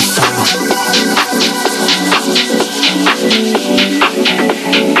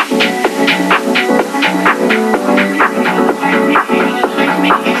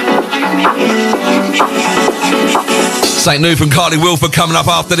 St. Noof and Carly Wilford coming up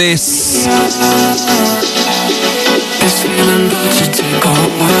after this. This feeling that you take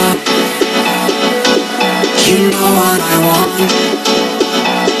over. You know what I want.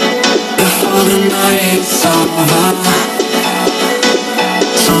 Before the night's over,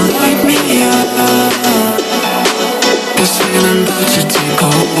 so light me up. This feeling that you take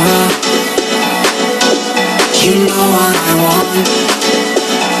over. You know what I want.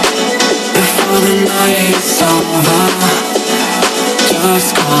 Before the night's over,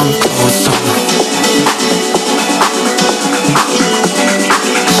 just come closer.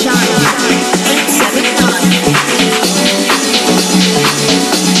 Shine 879.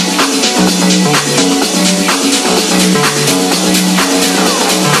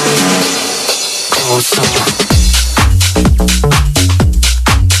 Closer.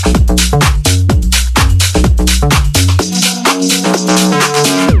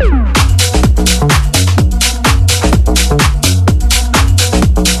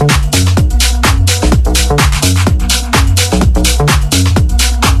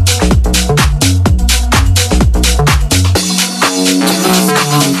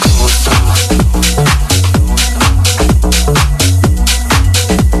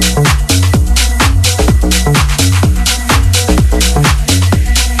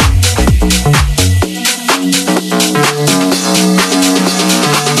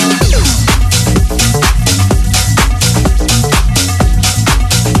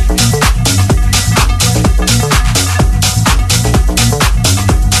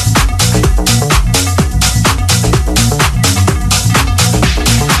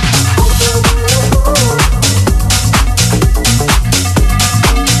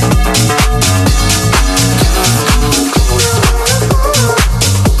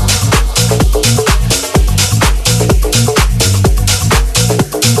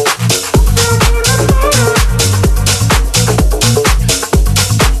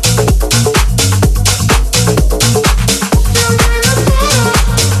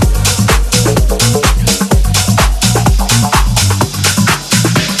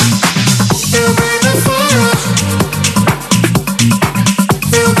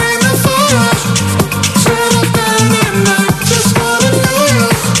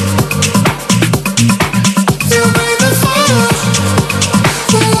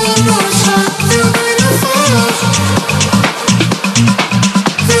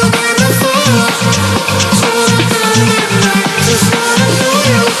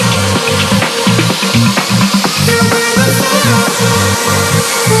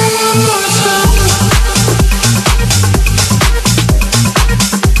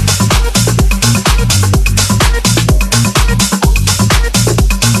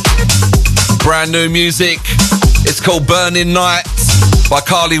 Brand new music. It's called Burning Night by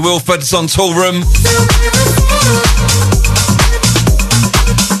Carly Wilford. It's on Tool Room.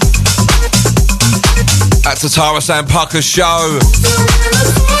 That's a Tara Sam Pucker show.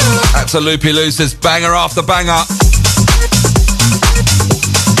 That's a Loopy Looses banger after banger.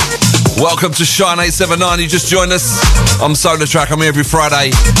 Welcome to Shine 879. You just joined us. I'm SolarTrak. I'm here every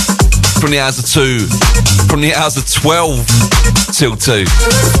Friday from the hours of 2, from the hours of 12 till 2.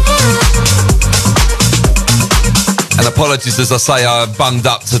 And apologies, as I say, I'm bunged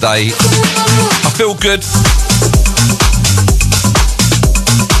up today. I feel good.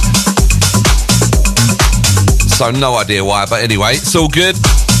 So no idea why, but anyway, it's all good.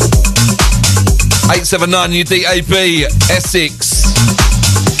 879 UDAB, Essex.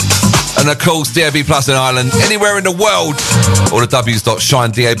 And of course, DAB Plus in Ireland. Anywhere in the world. All the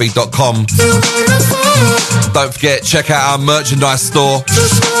w's.shinedab.com. Don't forget, check out our merchandise store.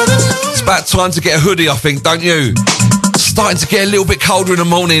 It's about time to get a hoodie, I think, don't you? It's starting to get a little bit colder in the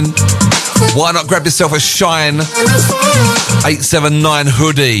morning. Why not grab yourself a Shine 879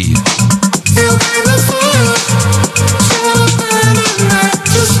 hoodie?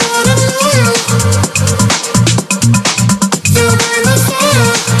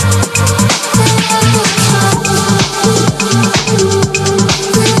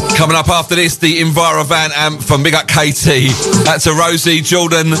 Coming up after this, the Envirovan anthem. Big up KT. That's to Rosie,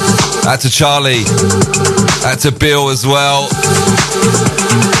 Jordan. That's to Charlie. That's to Bill as well.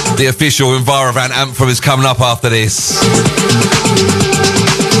 The official Envirovan anthem is coming up after this.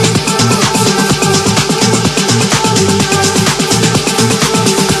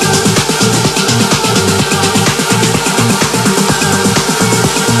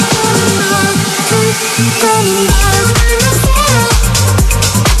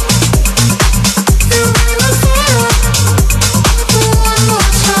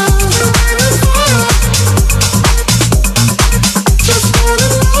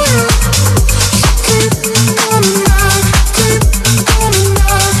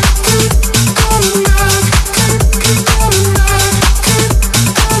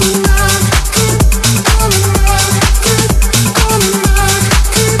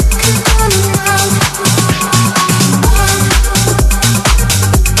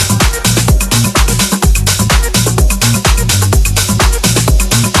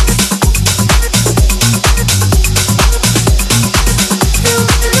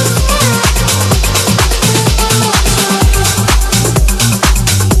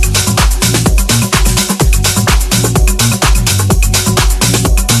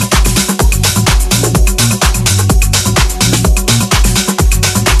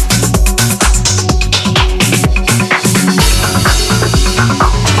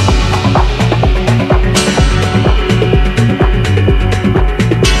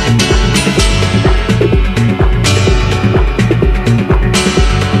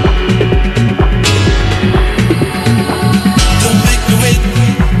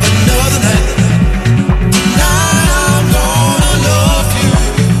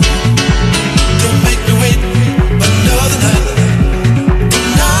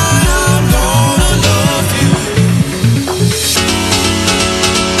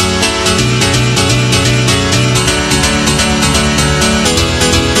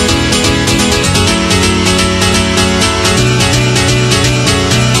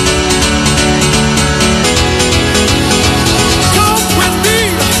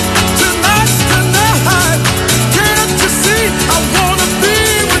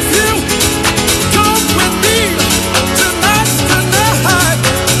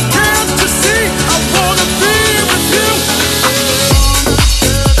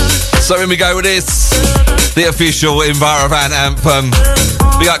 So in we go with this, the official Envirovan anthem.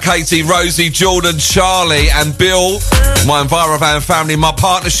 We got Katie, Rosie, Jordan, Charlie and Bill, my Envirovan family, my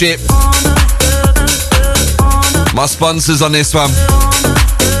partnership, my sponsors on this one,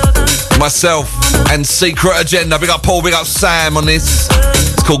 myself and Secret Agenda. We got Paul, we got Sam on this.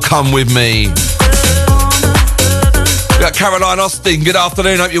 It's called Come With Me. We got Caroline Austin, good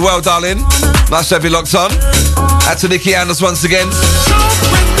afternoon, hope you're well, darling. Nice to have you locked on. Out to Nikki Anders once again.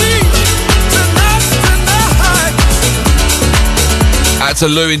 Out to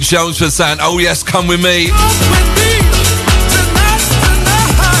Lou in Chelmsford saying, oh yes, come with me.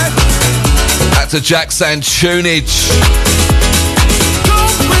 Out to Jack saying, tunage.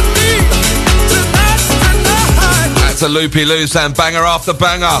 Out to Loopy Lou saying, banger after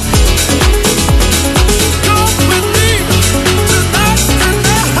banger.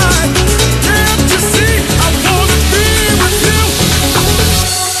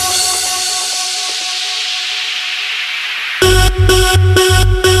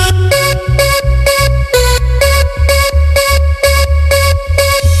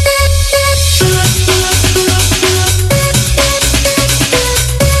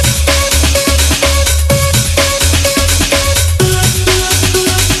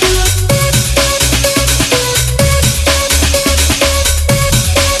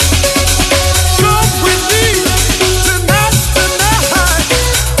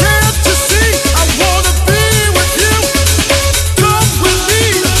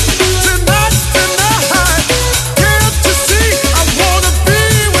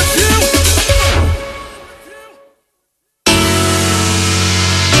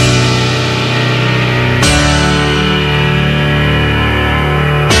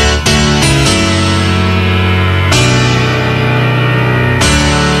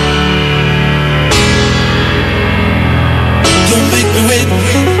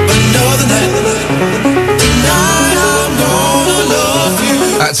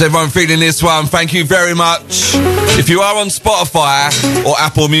 Everyone feeling this one, thank you very much. If you are on Spotify or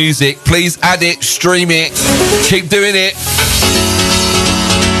Apple Music, please add it, stream it, keep doing it.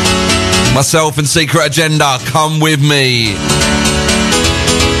 Myself and Secret Agenda, come with me.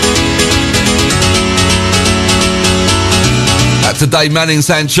 That's a Dave Manning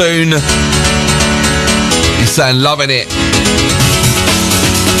saying tune. He's saying loving it.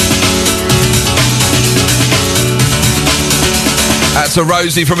 That's a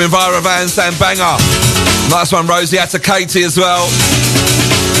Rosie from Envirovan saying banger. Nice one, Rosie. That's a Katie as well.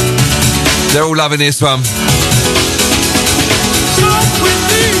 They're all loving this one.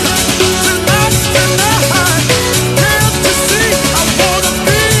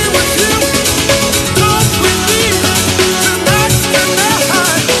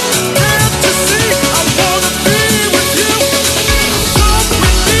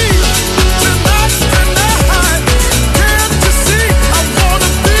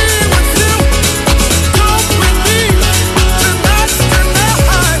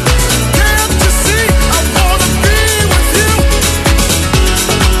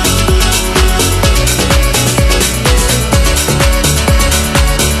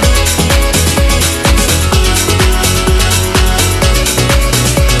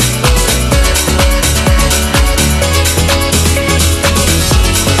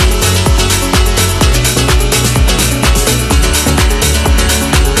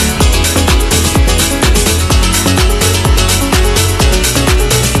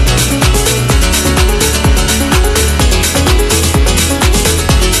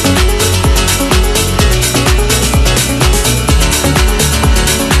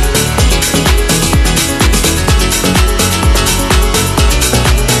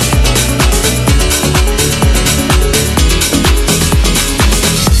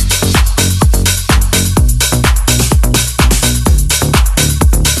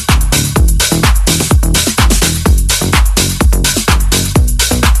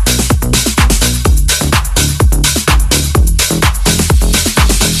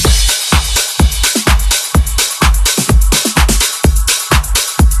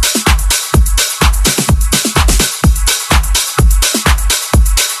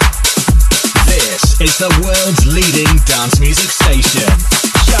 the world's leading dance music station.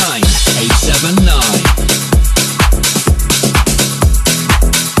 Shine 879.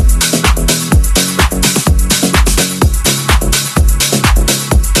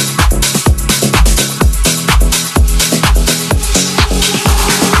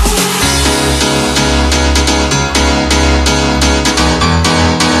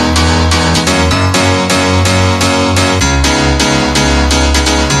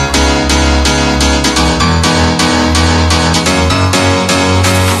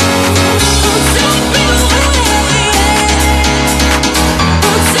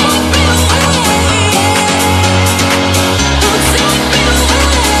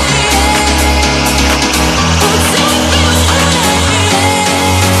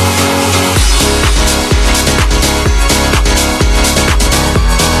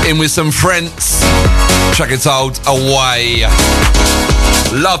 With some friends, track entitled Away.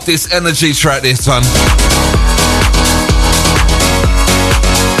 Love this energy track, this one.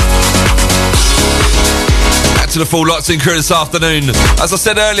 Back to the full Lots In crew this afternoon. As I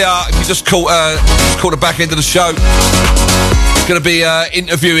said earlier, if you just caught the back end of the show, going to be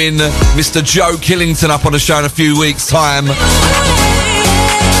interviewing Mr. Joe Killington up on the show in a few weeks' time.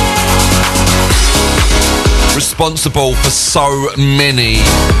 Responsible for so many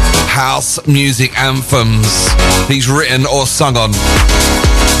house music anthems he's written or sung on.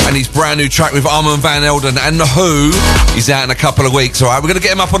 And his brand new track with Armand Van Helden and The Who is out in a couple of weeks. Alright, we're going to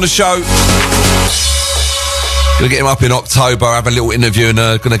get him up on the show. Going to get him up in October, have a little interview, and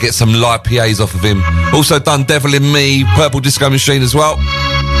going to get some live PAs off of him. Also done Devil in Me, Purple Disco Machine as well.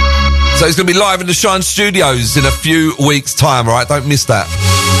 So he's going to be live in the Shine Studios in a few weeks' time, alright? Don't miss that.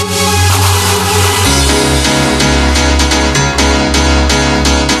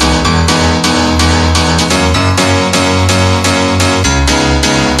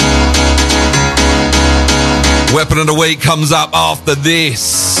 Weapon of the Week comes up after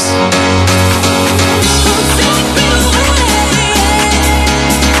this.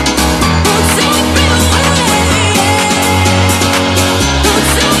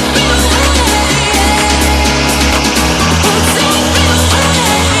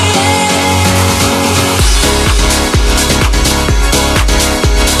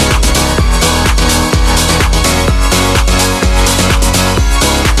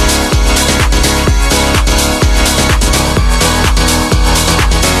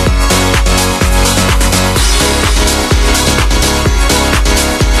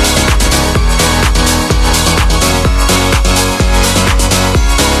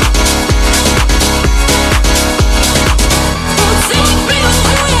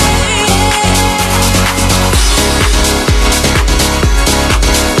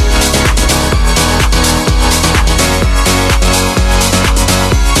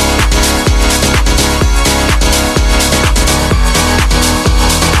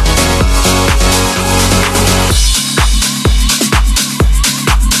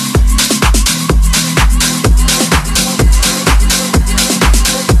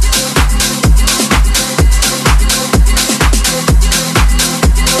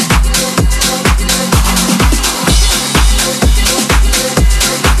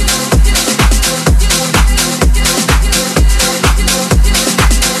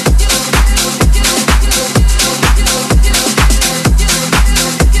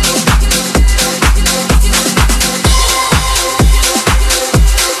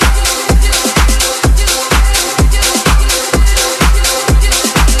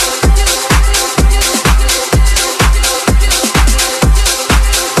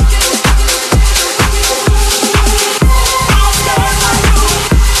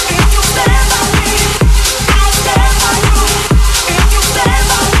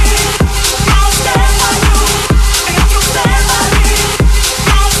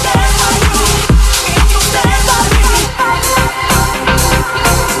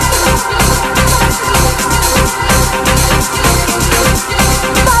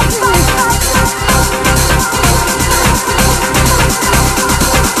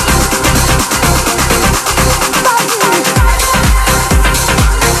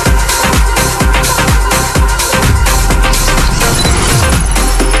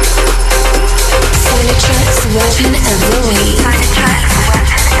 SolarTrak's Weapon of the Week.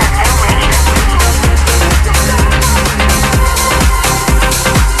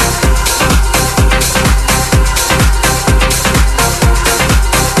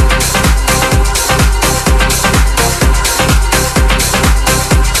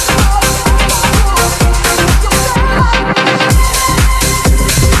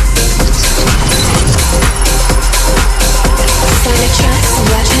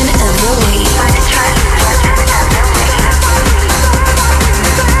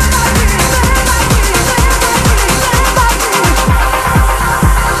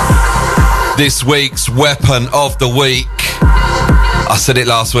 This week's Weapon of the Week. I said it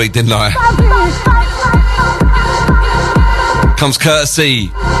last week, didn't I? Comes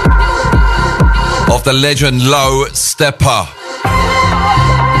courtesy of the legend Low Stepper.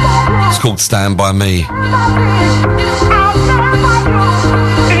 It's called Stand By Me.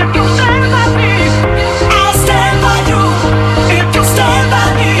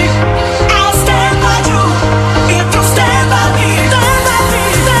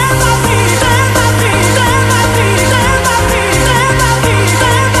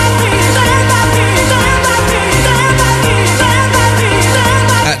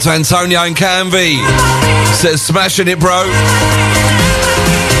 To Antonio and Canvey says smashing it, bro.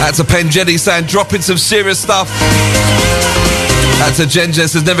 That's a Penjetti saying dropping some serious stuff. That's a Ginger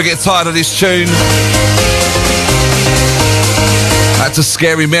says never get tired of this tune. That's a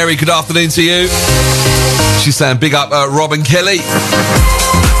Scary Mary, good afternoon to you. She's saying big up Rob and Kelly.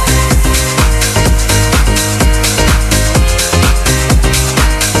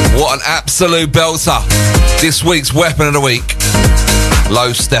 What an absolute belter. This week's Weapon of the Week,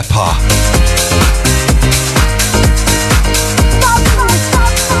 Low Stepper.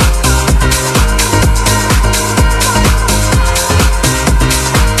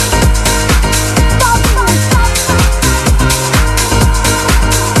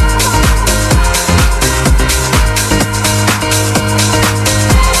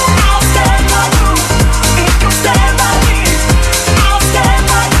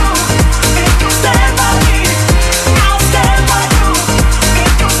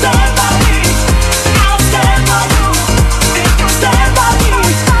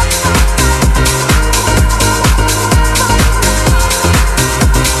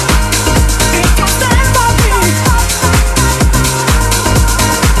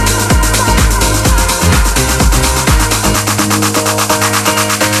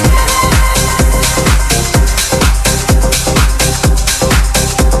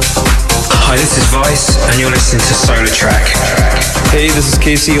 And you're listening to SolarTrak. Hey, this is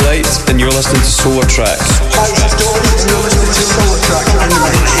Casey Lights, and you're listening to SolarTrak. Hi, this is Dory, and you're listening to SolarTrak in the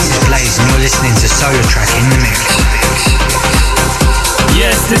mix. This is Blaze, and you're listening to SolarTrak in the mix.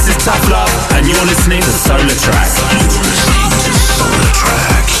 Yes, this is Tough Love, and you're listening to SolarTrak. You're listening to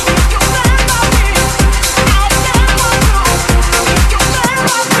SolarTrak.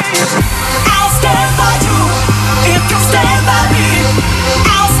 I'll stand by you if you stand by me.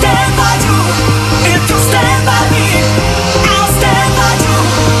 I'll stand by you if you stand by me. I'll stand by you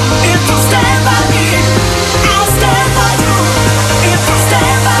if you stand by me. I'll stand by you if you stand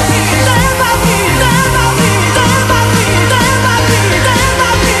by me. Stand by me, stand by me, stand by me, stand by me, stand by me,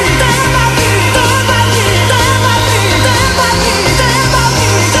 stand by me, stand by me, stand by me.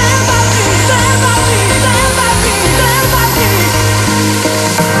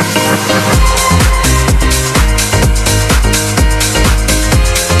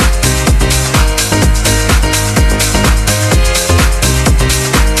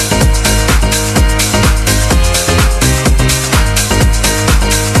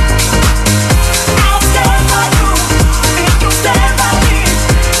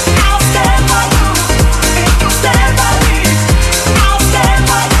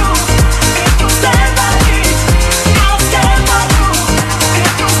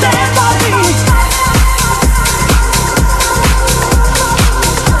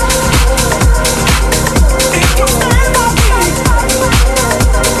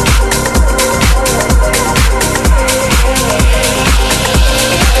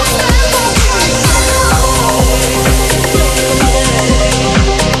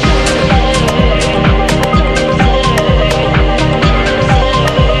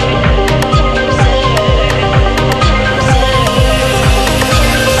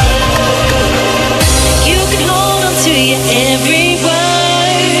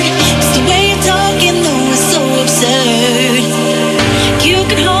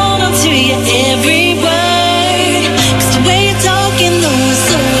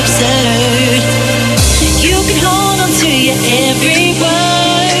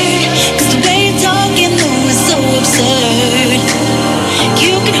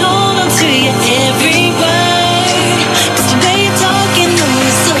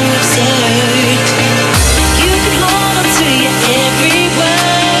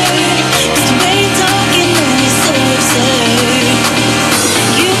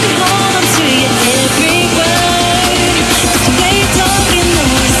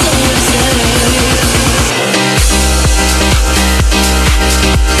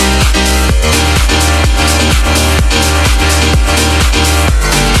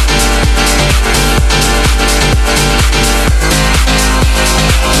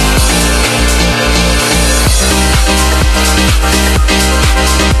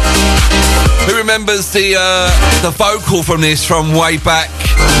 remembers the vocal from this from way back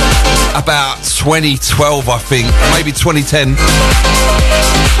about 2012, I think, maybe 2010.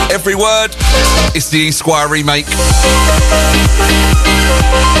 Every word, it's the E-Squire remake.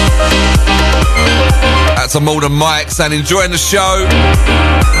 That's a more than Mike's and enjoying the show.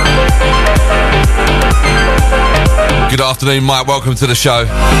 Good afternoon, Mike. Welcome to the show.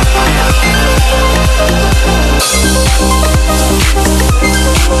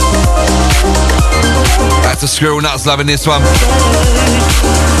 That's a Squirrel Nuts loving this one.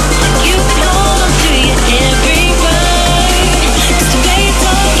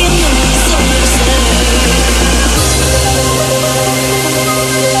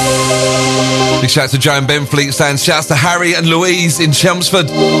 Big shout out to Joe and Benfleet saying shouts to Harry and Louise in Chelmsford.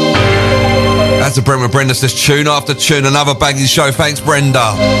 That's a Brenda says tune after tune, another banging show. Thanks,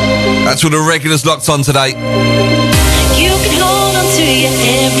 Brenda. That's all the regulars locked on today. You can hold on to your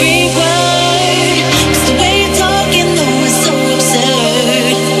every word, 'cause the way you're talking though is so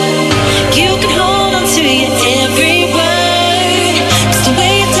absurd. You can hold on to your every word, 'cause the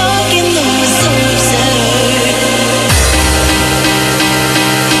way you're talking though is so absurd.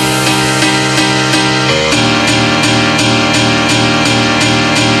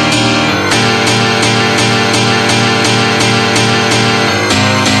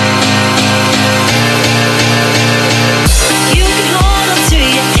 You can hold on to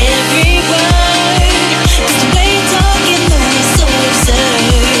your every word, 'cause the way you're talking though is so absurd.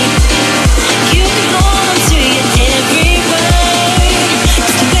 You can hold on to your every word,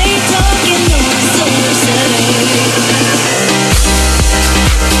 'cause the way you're talking though is so absurd.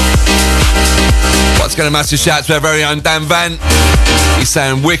 What's going to massive shout to our very own Dan Van. He's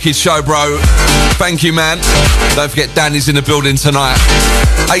saying wicked show, bro. Thank you, man. Don't forget Danny's in the building tonight.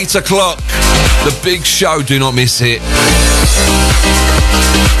 8 o'clock. The big show. Do not miss it.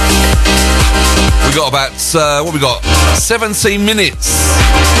 We got about, what we got? 17 minutes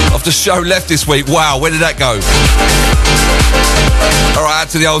of the show left this week. Wow, where did that go? All right, out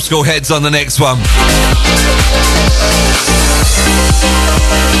to the old school heads on the next one.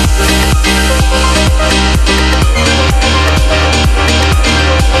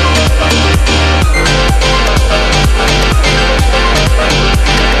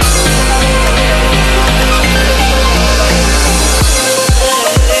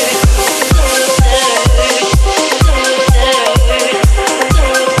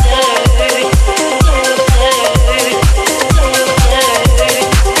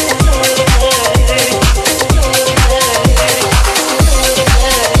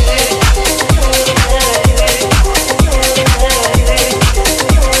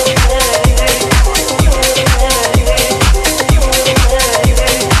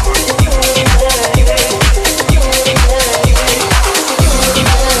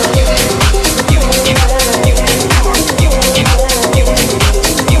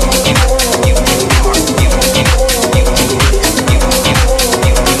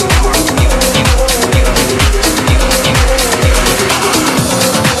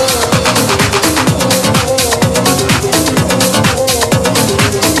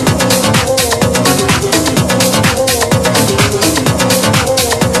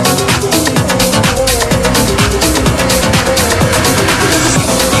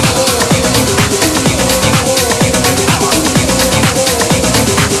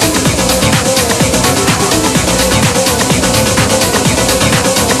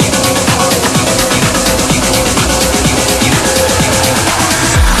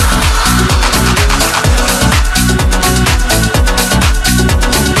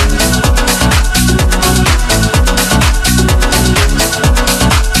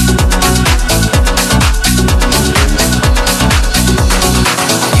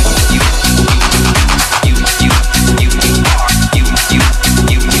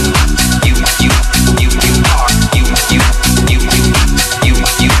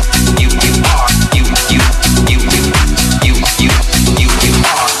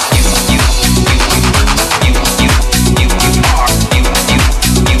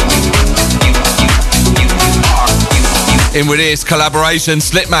 In with this collaboration,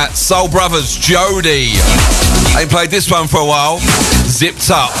 Slipmat, Soul Brothers, Jody. Ain't played this one for a while.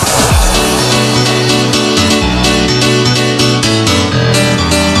 Zipped Up.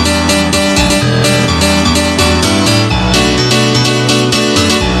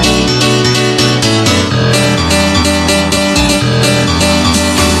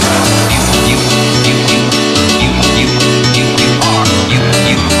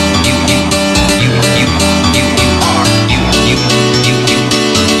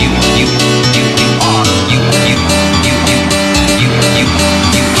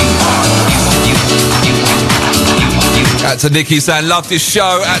 to Nikki saying, love this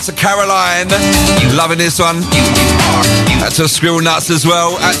show. Out to Caroline, loving this one. Out to Squirrel Nuts as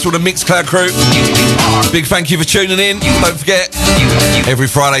well. Out to all the Mixcloud crew. Big thank you for tuning in. Don't forget, every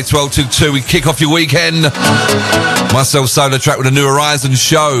Friday 12 to 2 we kick off your weekend. Myself, SolarTrak, with a New Horizons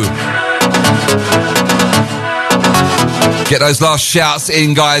show. Get those last shouts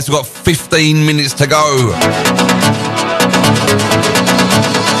in, guys. We've got 15 minutes to go.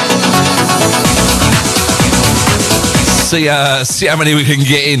 See how many we can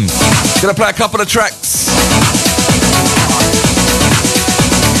get in. Gonna play a couple of tracks.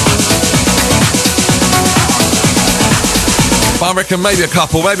 I reckon maybe a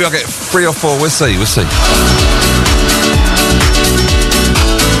couple. Maybe I'll get 3 or 4. We'll see.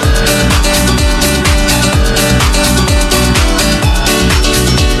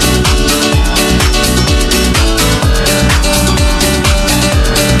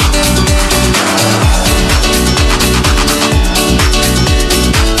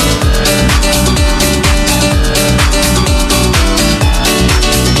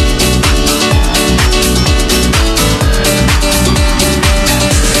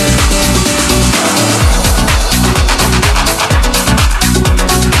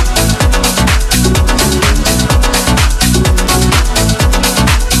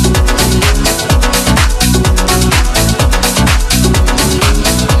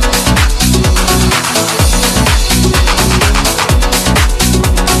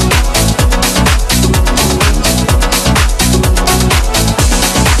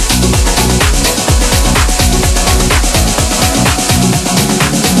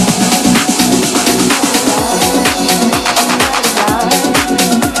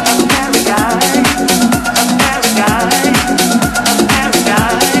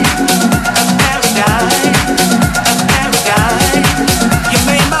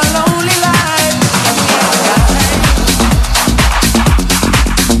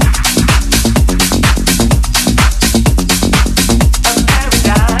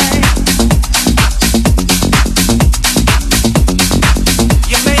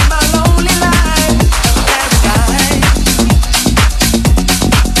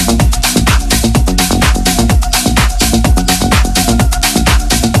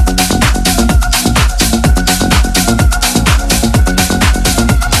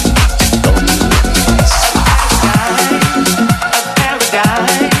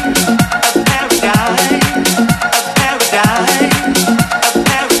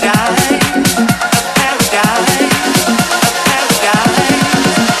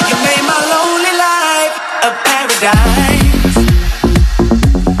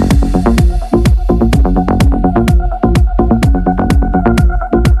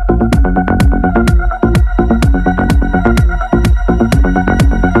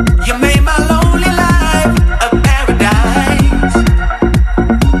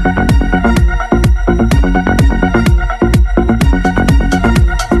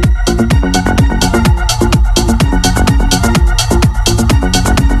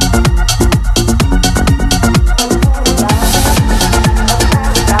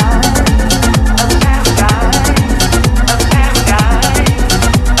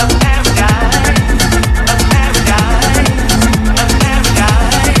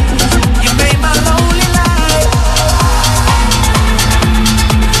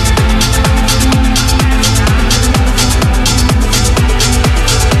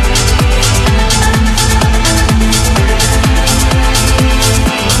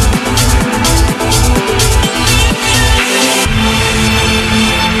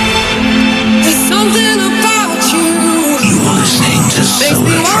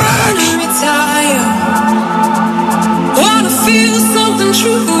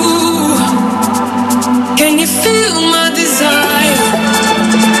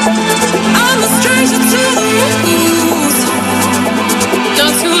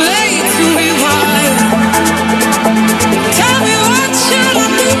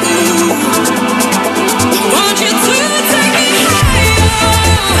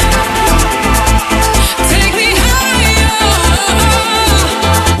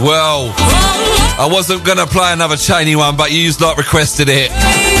 I wasn't going to play another Cheney one, but you lot requested it.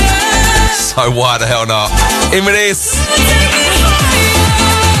 So why the hell not? In with this.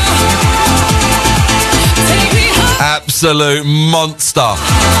 Absolute monster.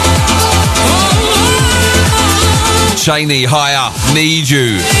 Cheney, higher. Need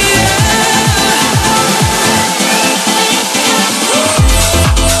you.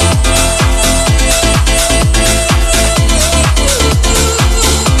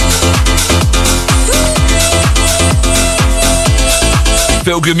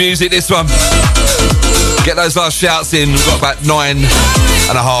 Feel good music, this one. Get those last shouts in. We've got about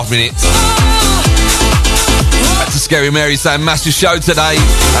 9.5 minutes. Back to Scary Mary saying massive show today.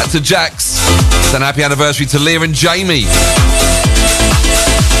 Back to Jax. Saying happy anniversary to Leah and Jamie.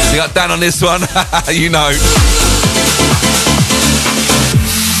 We got Dan on this one. You know.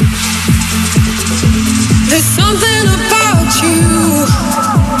 There's something about you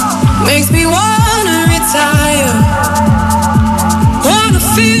makes me wanna retire. Wanna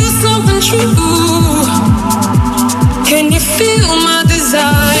feel something true. Can you feel my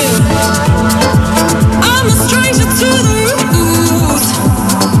desire? I'm a stranger to the rules.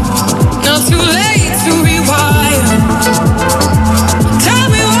 Not too late to rewire. Tell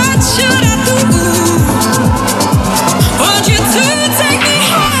me what should I do? Want you to take me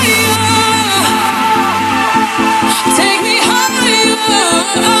higher. Take me higher.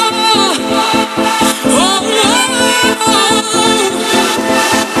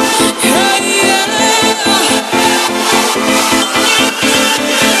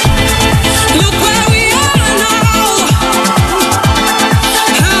 Look where we are now.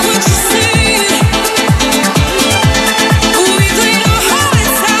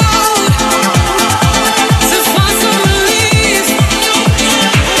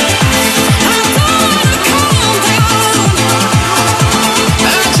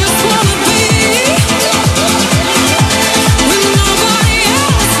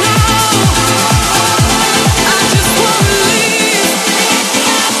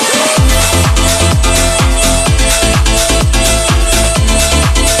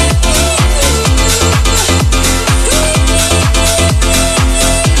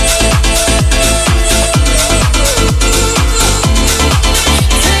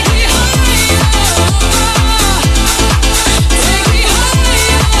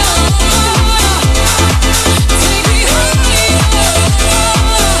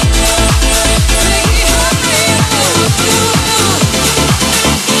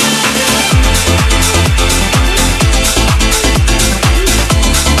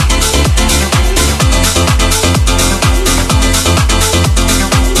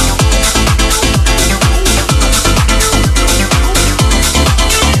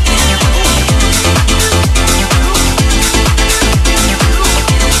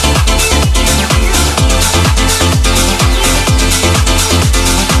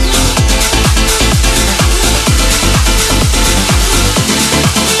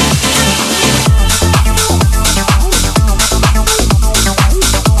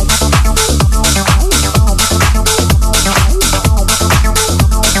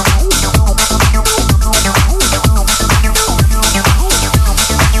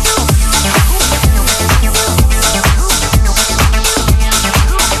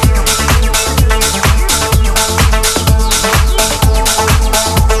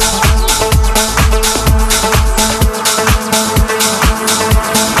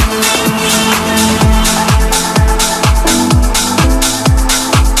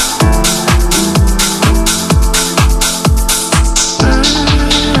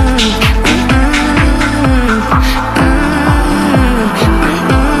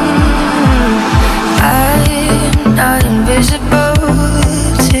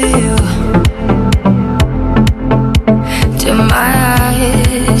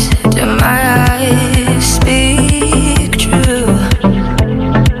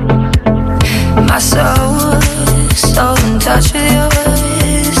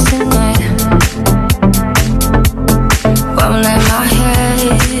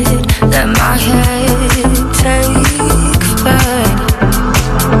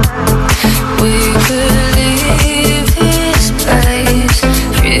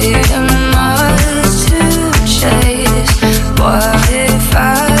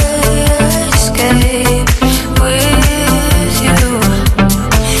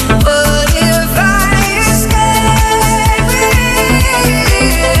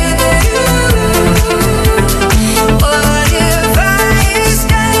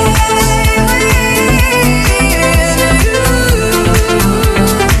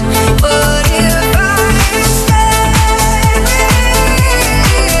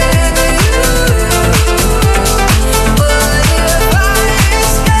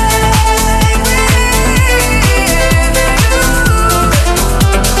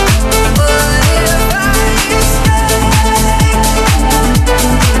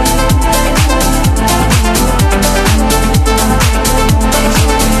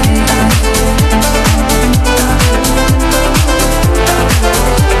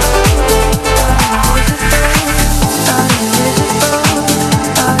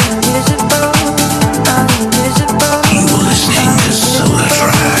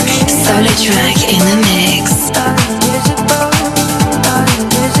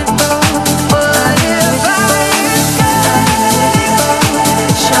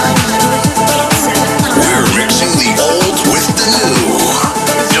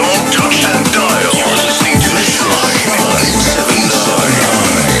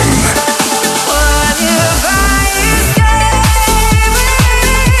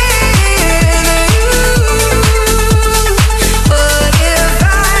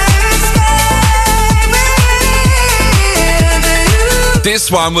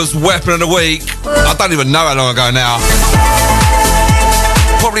 this one was Weapon of the Week. I don't even know how long ago now.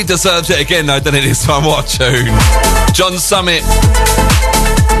 Probably deserves it again though, doesn't it, this one? What a tune. John Summit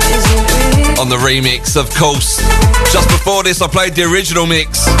on the remix, of course. Just before this, I played the original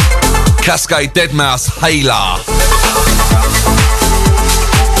mix. Cascade Deadmau5, Hayla.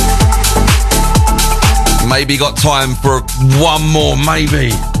 Maybe got time for one more,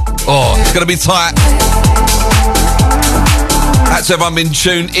 maybe. Oh, it's going to be tight. That's everyone been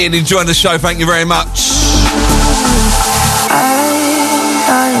tuned in, enjoying the show. Thank you very much. I'm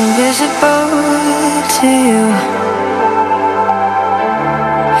not invisible to you.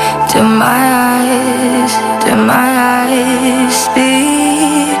 Do my eyes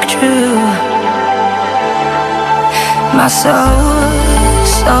speak true? My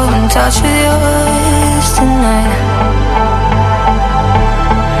soul's so in touch with yours tonight.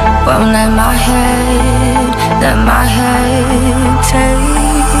 Won't let my head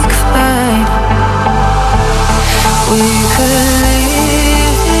take flight. We could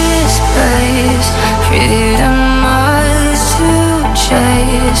leave this place, freedom ours to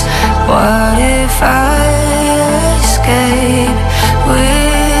chase. What if I escape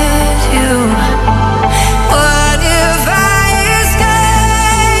with you? What if I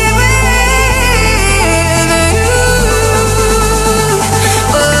escape with you?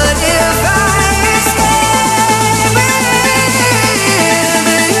 What if I escape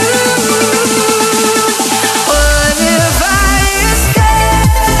with you? What if I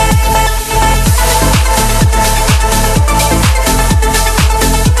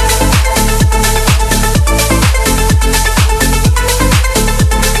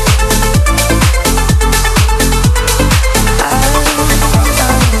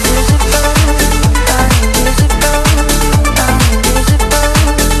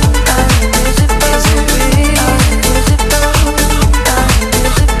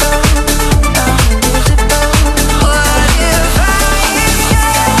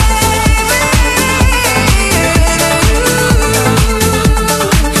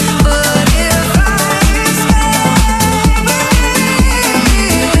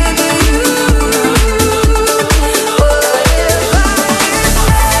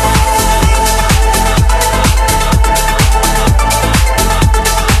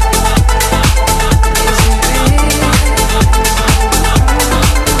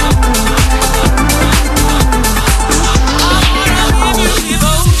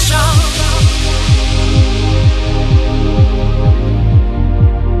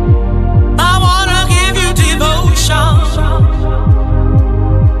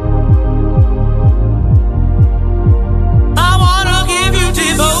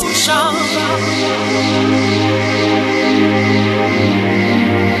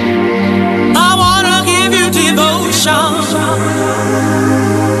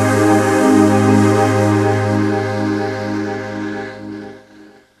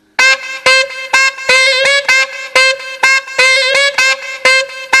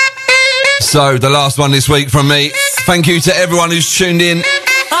So, the last one this week from me. Thank you to everyone who's tuned in.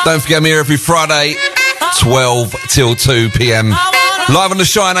 Don't forget, I'm here every Friday, 12 till 2 p.m. Live on the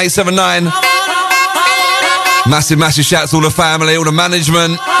Shine 879. Massive, massive shouts to all the family, all the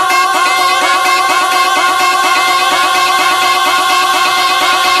management.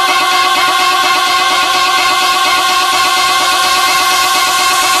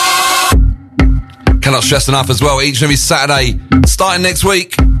 Cannot stress enough as well, each and every Saturday, starting next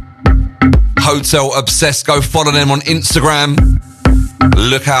week, Hotel Obsessed. Go follow them on Instagram.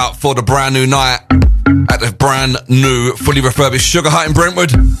 Look out for the brand new night at the brand new, fully refurbished Sugar Hut in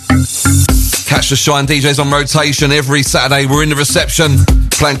Brentwood. Catch the Shine DJs on rotation every Saturday. We're in the reception,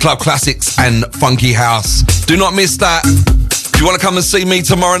 playing club classics and funky house. Do not miss that. If you want to come and see me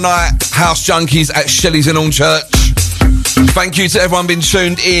tomorrow night, House Junkies at Shelley's in Church. Thank you to everyone been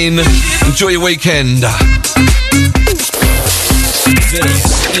tuned in. Enjoy your weekend.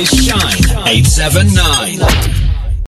 This is Shine 879.